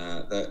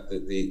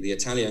 the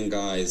Italian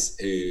guys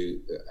who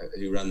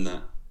run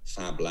that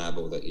fab lab,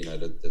 or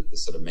the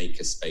sort of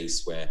maker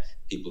space where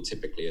people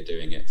typically are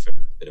doing it for a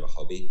bit of a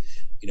hobby,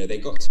 they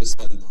got to a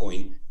certain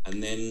point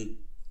and then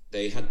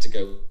they had to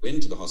go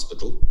into the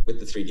hospital with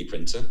the 3D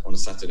printer on a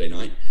Saturday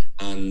night,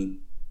 and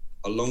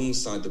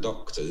alongside the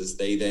doctors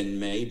they then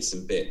made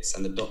some bits,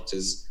 and the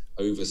doctors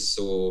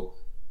oversaw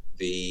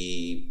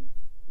the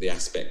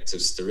aspect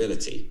of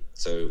sterility,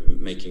 so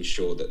making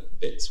sure that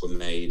bits were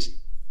made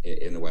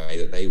in a way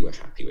that they were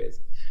happy with,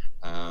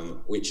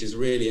 which is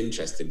really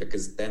interesting,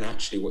 because then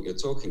actually what you're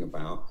talking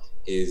about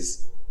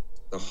is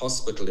the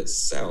hospital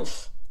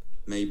itself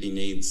maybe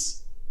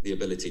needs the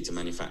ability to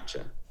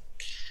manufacture.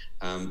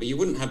 But you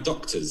wouldn't have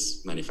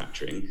doctors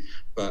manufacturing,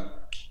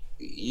 but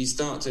you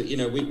start to,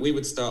 we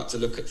would start to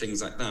look at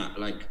things like that,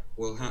 like,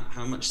 well,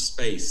 how much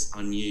space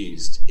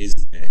unused is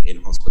there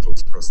in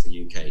hospitals across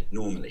the UK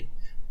normally?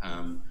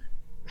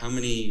 How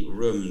many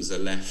rooms are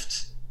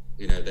left,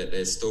 that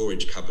there's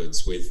storage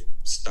cupboards with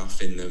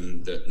stuff in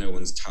them that no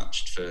one's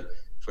touched for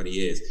 20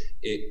 years.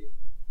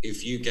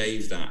 If you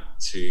gave that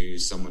to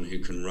someone who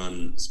can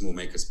run a small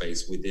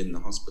makerspace within the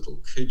hospital,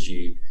 could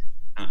you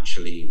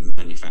actually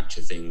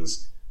manufacture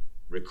things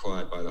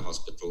required by the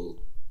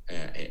hospital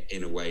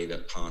in a way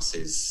that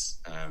passes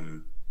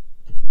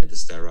the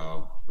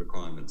sterile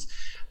requirements?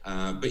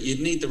 But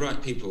you'd need the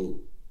right people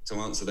to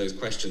answer those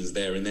questions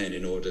there and then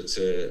in order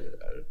to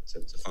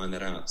find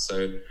that out.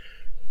 So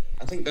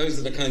I think those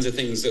are the kinds of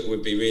things that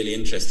would be really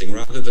interesting,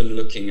 rather than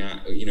looking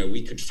at,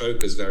 we could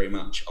focus very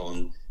much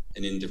on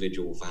an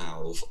individual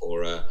valve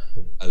or a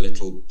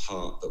little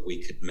part that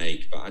we could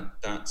make,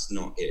 but that's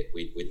not it.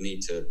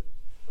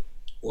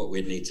 What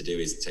we'd need to do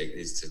is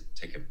to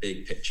take a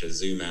big picture,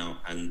 zoom out,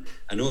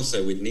 and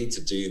also we'd need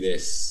to do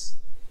this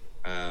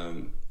at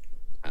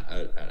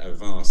a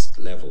vast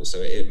level. So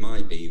it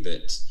might be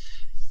that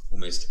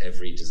almost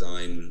every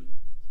design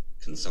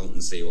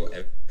consultancy or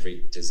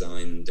every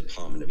design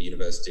department of a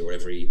university or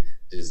every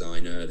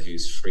designer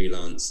who's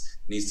freelance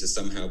needs to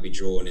somehow be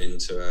drawn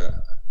into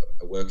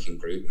a working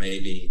group.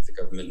 Maybe the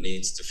government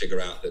needs to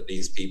figure out that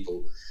these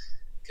people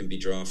can be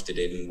drafted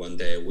in one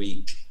day a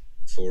week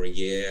for a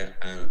year,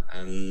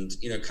 and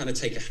kind of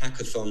take a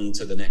hackathon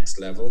to the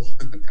next level,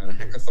 kind of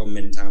hackathon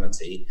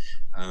mentality,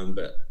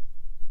 but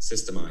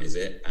systemize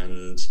it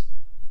and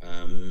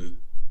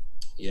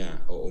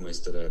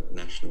almost at a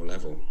national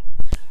level.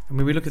 I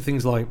mean, we look at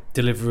things like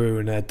Deliveroo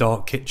and their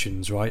dark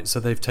kitchens, right? So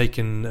they've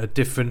taken a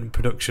different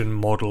production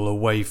model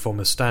away from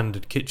a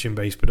standard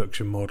kitchen-based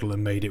production model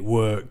and made it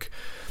work.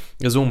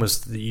 There's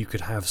almost that you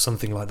could have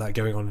something like that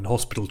going on in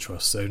hospital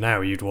trusts. So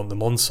now you'd want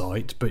them on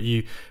site, but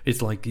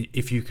it's like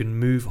if you can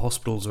move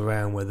hospitals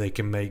around where they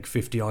can make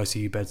 50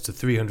 ICU beds to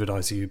 300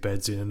 ICU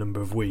beds in a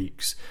number of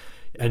weeks,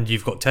 and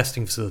you've got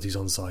testing facilities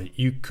on site,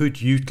 you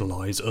could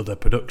utilize other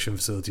production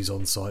facilities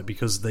on site,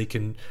 because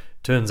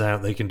turns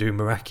out they can do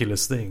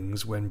miraculous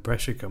things when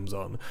pressure comes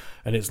on.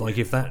 And it's like,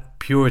 if that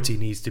purity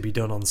needs to be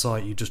done on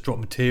site, you just drop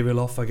material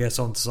off, I guess,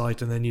 on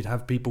site, and then you'd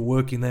have people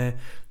working there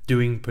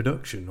doing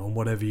production on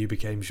whatever you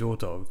became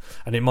short of.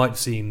 And it might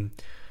seem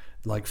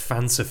like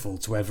fanciful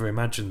to ever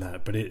imagine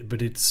that, but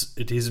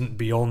it isn't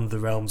beyond the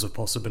realms of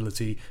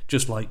possibility,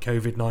 just like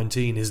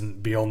COVID-19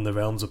 isn't beyond the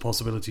realms of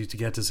possibility to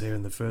get us here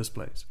in the first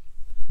place.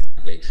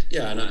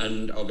 Yeah,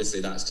 and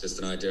obviously that's just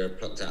an idea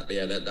plucked out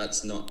there.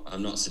 That's not.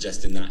 I'm not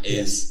suggesting that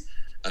is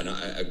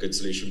a good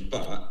solution,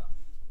 but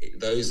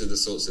those are the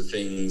sorts of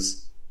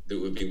things that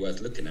would be worth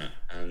looking at,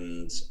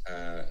 and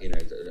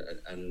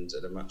and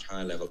at a much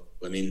higher level.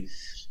 I mean,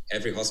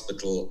 every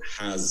hospital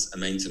has a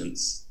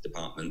maintenance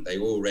department. They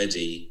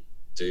already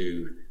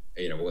do.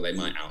 Well, they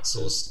might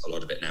outsource a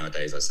lot of it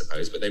nowadays, I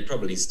suppose, but they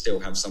probably still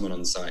have someone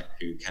on site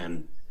who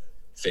can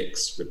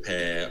fix,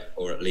 repair,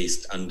 or at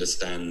least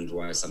understand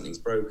why something's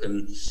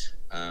broken.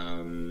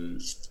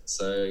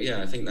 So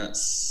yeah, I think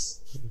it's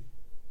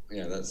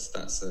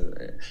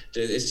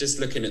just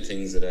looking at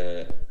things at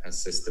a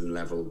system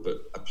level, but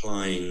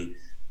applying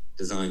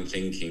design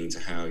thinking to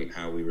how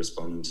we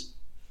respond.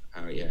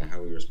 How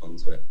we respond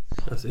to it.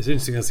 It's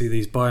interesting. I see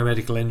these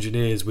biomedical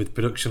engineers with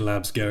production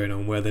labs going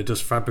on, where they're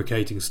just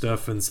fabricating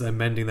stuff and they're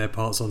mending their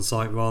parts on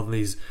site, rather than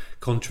these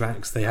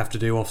contracts they have to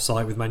do off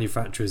site with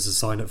manufacturers to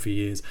sign up for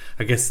years.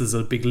 I guess there's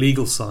a big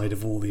legal side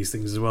of all these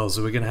things as well,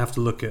 so we're going to have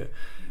to look at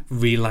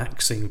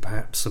relaxing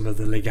perhaps some of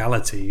the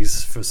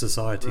legalities for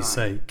society's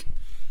sake,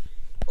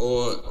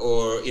 or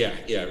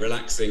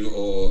relaxing,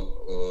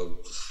 or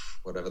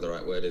whatever the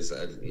right word is.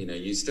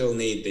 You still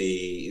need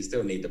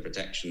the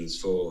protections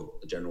for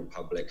the general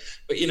public,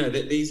 but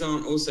these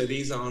aren't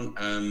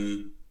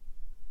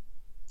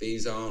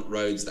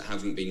roads that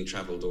haven't been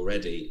traveled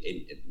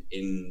already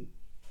in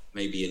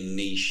maybe in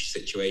niche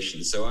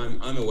situations. So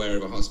I'm aware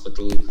of a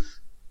hospital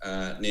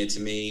near to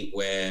me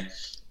where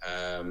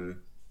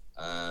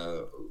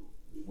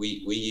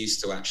we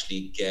used to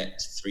actually get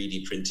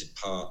 3D printed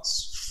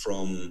parts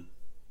from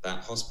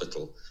that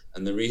hospital.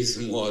 And the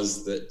reason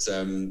was that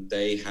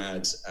they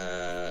had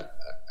a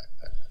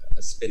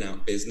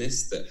spin-out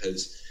business that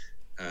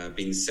had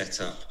been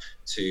set up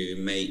to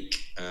make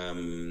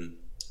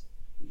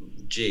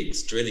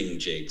drilling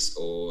jigs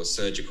or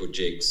surgical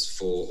jigs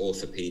for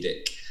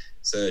orthopedic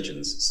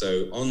surgeons.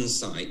 So on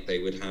site, they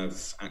would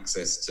have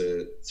access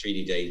to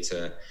 3D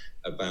data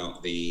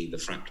about the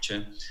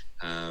fracture.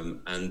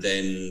 And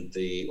then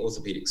the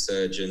orthopedic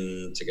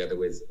surgeon, together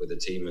with a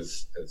team of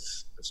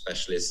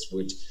specialists,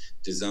 would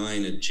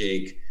design a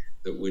jig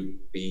that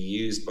would be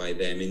used by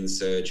them in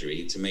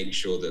surgery to make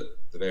sure that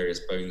the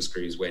various bone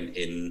screws went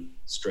in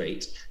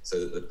straight, so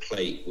that the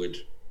plate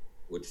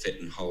would fit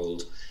and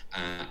hold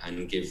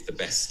and give the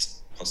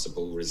best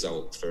possible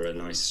result for a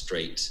nice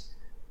straight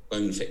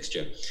bone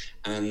fixture.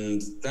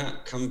 And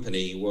that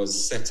company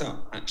was set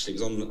up, actually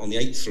it was on the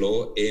 8th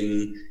floor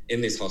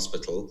in this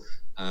hospital,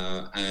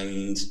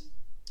 and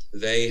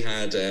they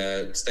had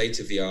a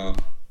state-of-the-art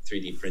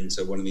 3D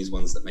printer, one of these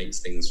ones that makes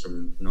things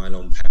from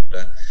nylon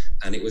powder,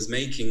 and it was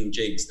making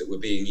jigs that were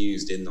being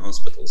used in the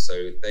hospital.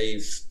 So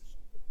they've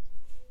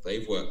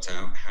worked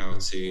out how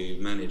to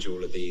manage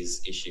all of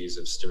these issues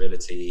of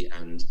sterility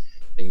and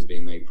things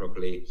being made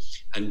properly.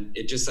 And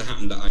it just so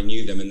happened that I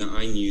knew them, and that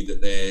I knew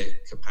that their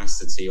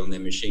capacity on their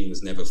machine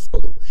was never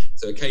full.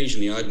 So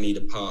occasionally I'd need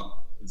a part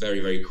very,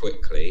 very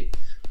quickly,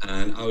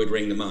 and I would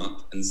ring them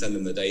up and send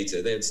them the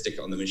data. They'd stick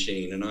it on the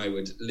machine, and I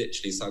would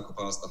literally cycle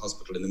past the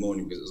hospital in the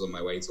morning because it was on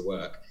my way to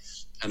work,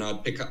 and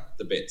I'd pick up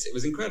the bits. It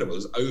was incredible. It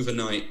was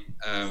overnight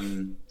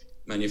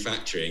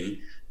manufacturing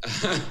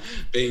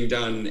being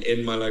done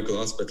in my local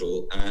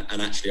hospital,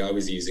 and actually I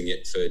was using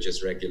it for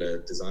just regular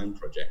design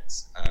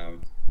projects.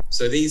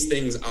 So these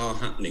things are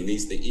happening.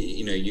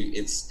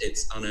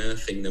 It's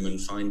unearthing them and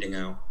finding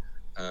out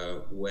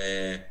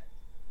where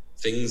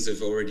things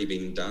have already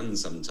been done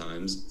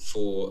sometimes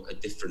for a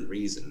different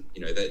reason.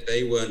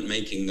 They weren't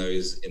making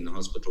those in the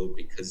hospital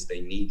because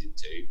they needed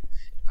to.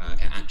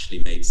 It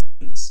actually made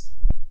sense,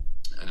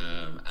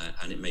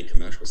 and it made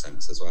commercial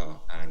sense as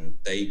well. And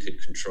they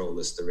could control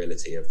the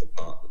sterility of the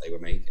part that they were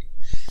making.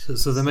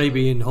 So there may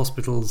be in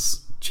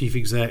hospitals chief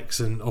execs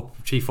and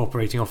chief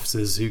operating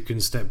officers who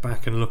can step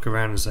back and look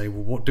around and say,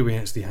 well, what do we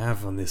actually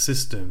have on this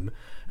system?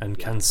 And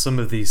can some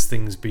of these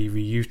things be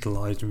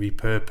reutilised and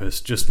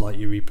repurposed, just like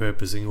you're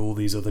repurposing all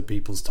these other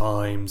people's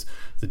times,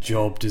 the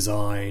job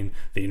design,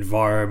 the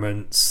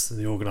environments,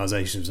 the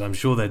organisations? I'm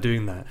sure they're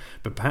doing that,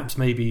 but perhaps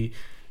maybe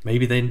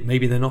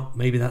they're not.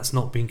 Maybe that's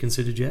not being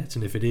considered yet.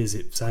 And if it is,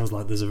 it sounds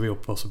like there's a real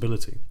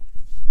possibility.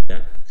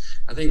 Yeah,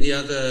 I think the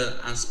other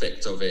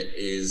aspect of it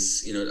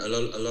is,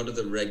 a lot of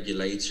the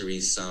regulatory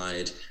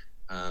side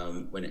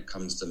when it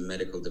comes to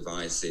medical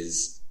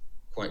devices,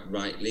 quite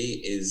rightly,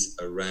 is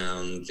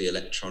around the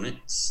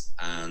electronics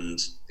and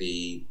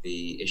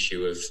the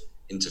issue of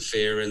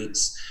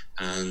interference,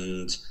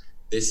 and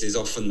this is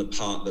often the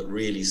part that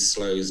really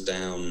slows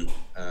down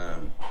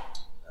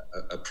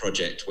a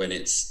project when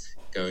it's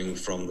going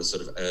from the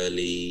sort of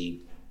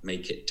early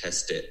make it,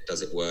 test it,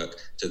 does it work,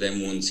 to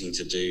then wanting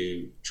to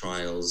do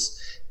trials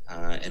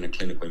in a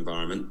clinical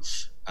environment.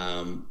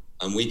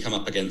 And we come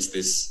up against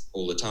this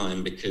all the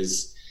time,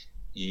 because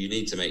you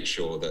need to make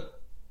sure that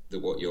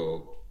what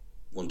you're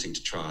wanting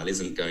to trial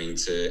isn't going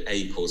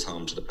to cause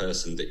harm to the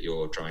person that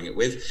you're trying it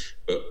with,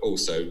 but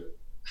also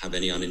have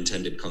any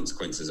unintended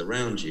consequences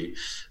around you.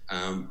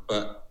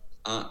 But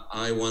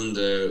I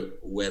wonder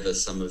whether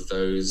some of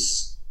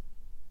those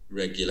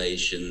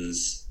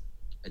regulations,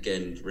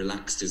 again,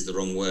 relaxed is the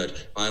wrong word,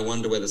 but I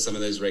wonder whether some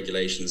of those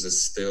regulations are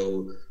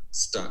still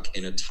stuck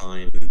in a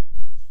time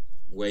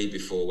way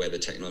before where the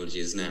technology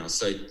is now.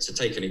 So to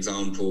take an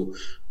example,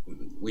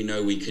 we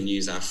know we can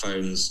use our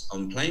phones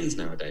on planes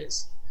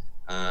nowadays.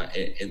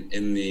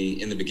 In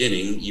the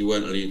beginning, you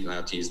weren't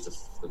allowed to use the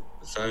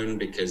phone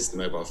because the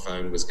mobile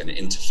phone was going to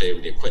interfere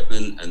with the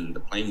equipment and the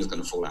plane was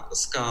going to fall out of the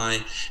sky,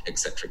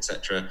 etc.,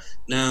 etc.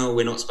 Now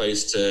we're not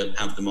supposed to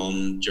have them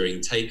on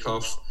during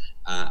takeoff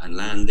and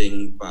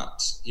landing,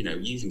 but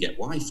you can get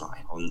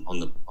Wi-Fi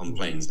on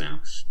planes now.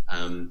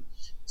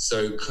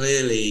 So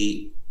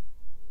clearly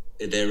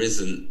there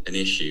isn't an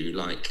issue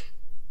like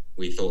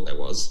we thought there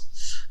was.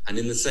 And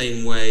in the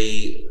same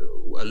way,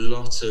 a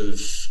lot of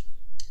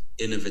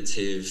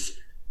innovative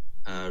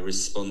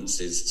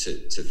responses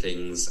to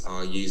things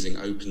are using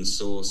open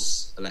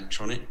source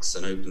electronics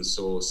and open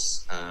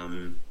source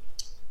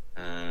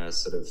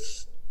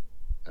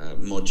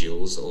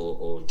modules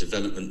or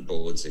development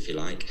boards, if you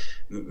like.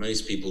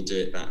 Most people do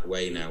it that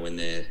way now when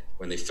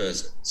they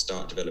first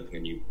start developing a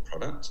new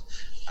product,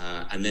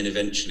 and then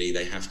eventually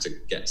they have to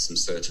get some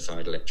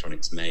certified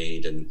electronics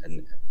made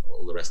and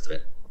all the rest of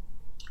it.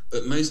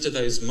 But most of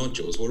those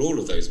modules, well, all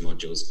of those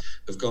modules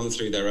have gone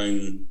through their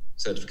own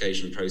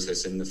certification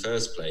process in the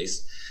first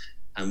place.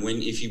 And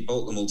if you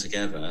bolt them all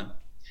together,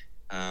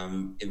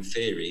 in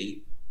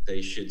theory,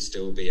 they should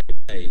still be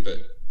okay.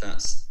 But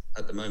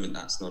at the moment,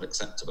 that's not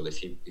acceptable.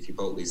 If you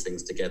bolt these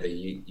things together,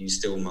 you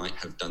still might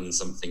have done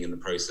something in the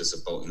process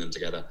of bolting them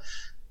together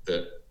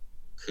that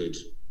could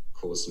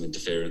cause some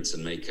interference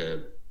and make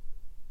a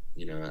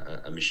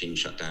machine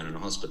shut down in a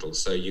hospital.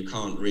 So you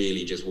can't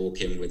really just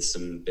walk in with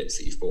some bits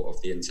that you've bought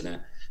off the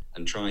internet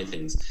and try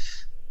things.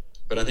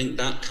 But I think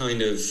that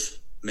kind of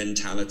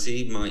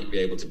mentality might be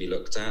able to be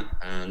looked at,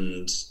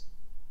 and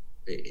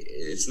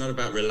it's not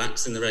about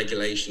relaxing the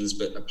regulations,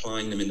 but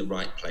applying them in the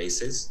right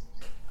places.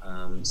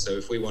 So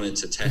if we wanted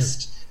to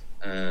test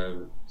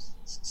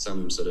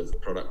some sort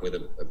of product with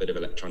a bit of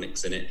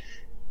electronics in it,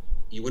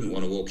 you wouldn't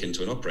want to walk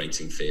into an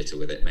operating theatre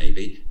with it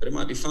maybe, but it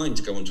might be fine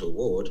to go onto a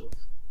ward.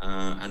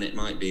 And it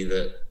might be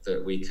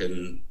that we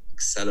can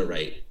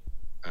accelerate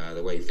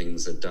the way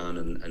things are done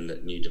and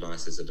that new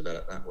devices are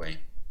developed that way.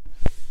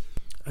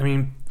 I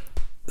mean,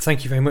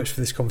 thank you very much for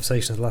this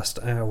conversation the last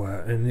hour.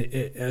 And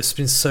it's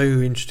been so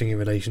interesting in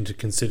relation to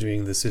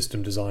considering the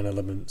system design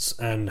elements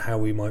and how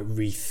we might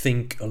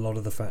rethink a lot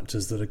of the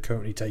factors that are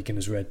currently taken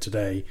as read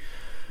today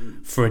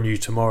for a new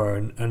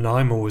tomorrow. And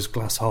I'm always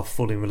glass half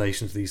full in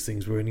relation to these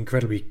things. We're in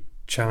incredibly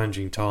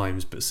challenging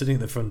times, but sitting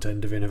at the front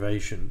end of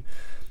innovation,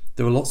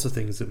 there are lots of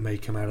things that may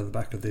come out of the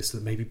back of this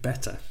that may be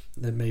better,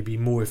 that may be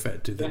more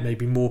effective, that may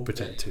be more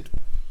protected.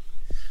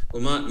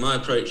 Well, my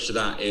approach to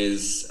that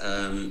is,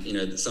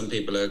 some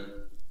people are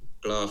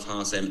glass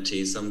half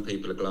empty, some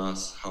people are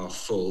glass half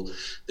full.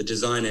 The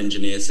design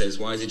engineer says,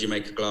 why did you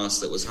make a glass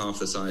that was half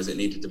the size it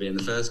needed to be in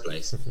the first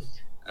place?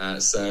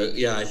 So,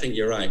 I think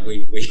you're right.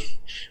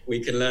 We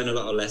can learn a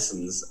lot of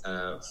lessons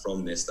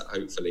from this that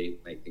hopefully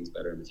make things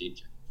better in the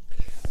future.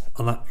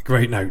 On that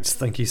great note,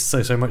 thank you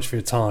so much for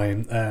your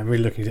time.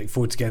 Really looking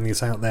forward to getting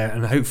this out there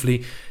and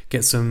hopefully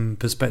get some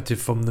perspective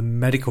from the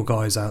medical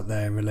guys out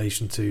there in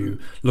relation to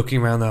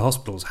looking around their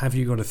hospitals. Have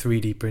you got a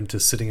 3D printer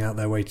sitting out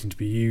there waiting to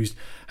be used?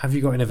 Have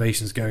you got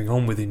innovations going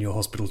on within your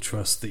hospital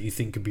trust that you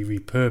think could be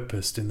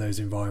repurposed in those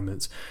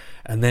environments?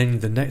 And then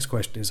the next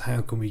question is, how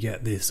can we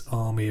get this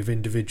army of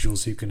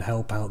individuals who can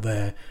help out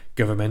there,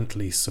 government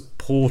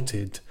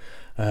supported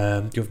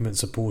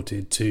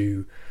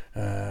to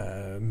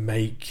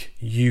make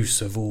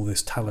use of all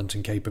this talent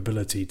and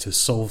capability to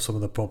solve some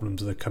of the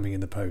problems that are coming in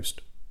the post.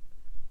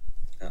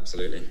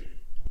 Absolutely.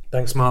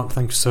 Thanks, Mark.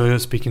 Thanks for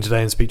speaking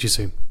today, and speak to you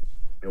soon.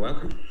 You're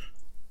welcome.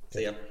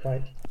 See ya.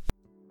 Bye.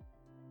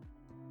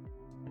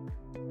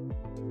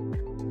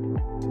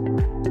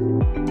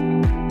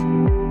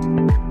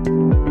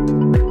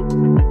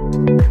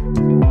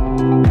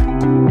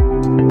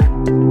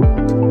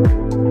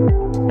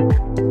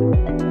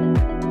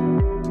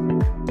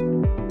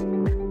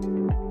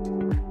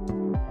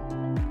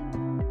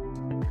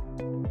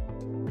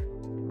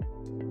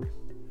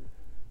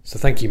 So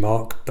thank you,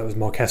 Mark. That was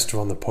Mark Hester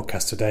on the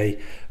podcast today,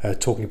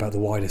 talking about the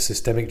wider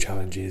systemic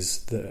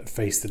challenges that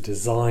face the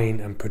design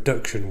and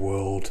production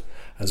world,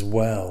 as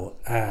well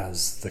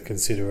as the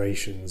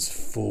considerations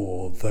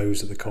for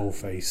those at the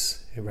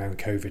coalface around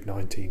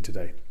COVID-19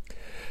 today.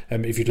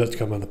 If you'd like to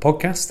come on the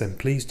podcast, then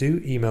please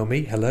do email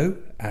me,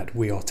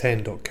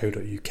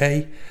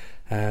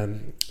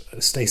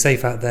 hello@weare10.co.uk. Stay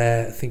safe out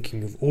there,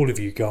 thinking of all of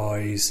you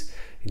guys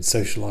in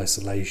social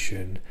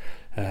isolation,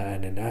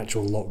 and in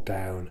actual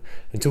lockdown.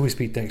 Until we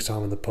speak next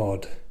time on the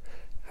pod,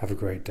 have a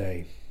great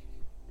day.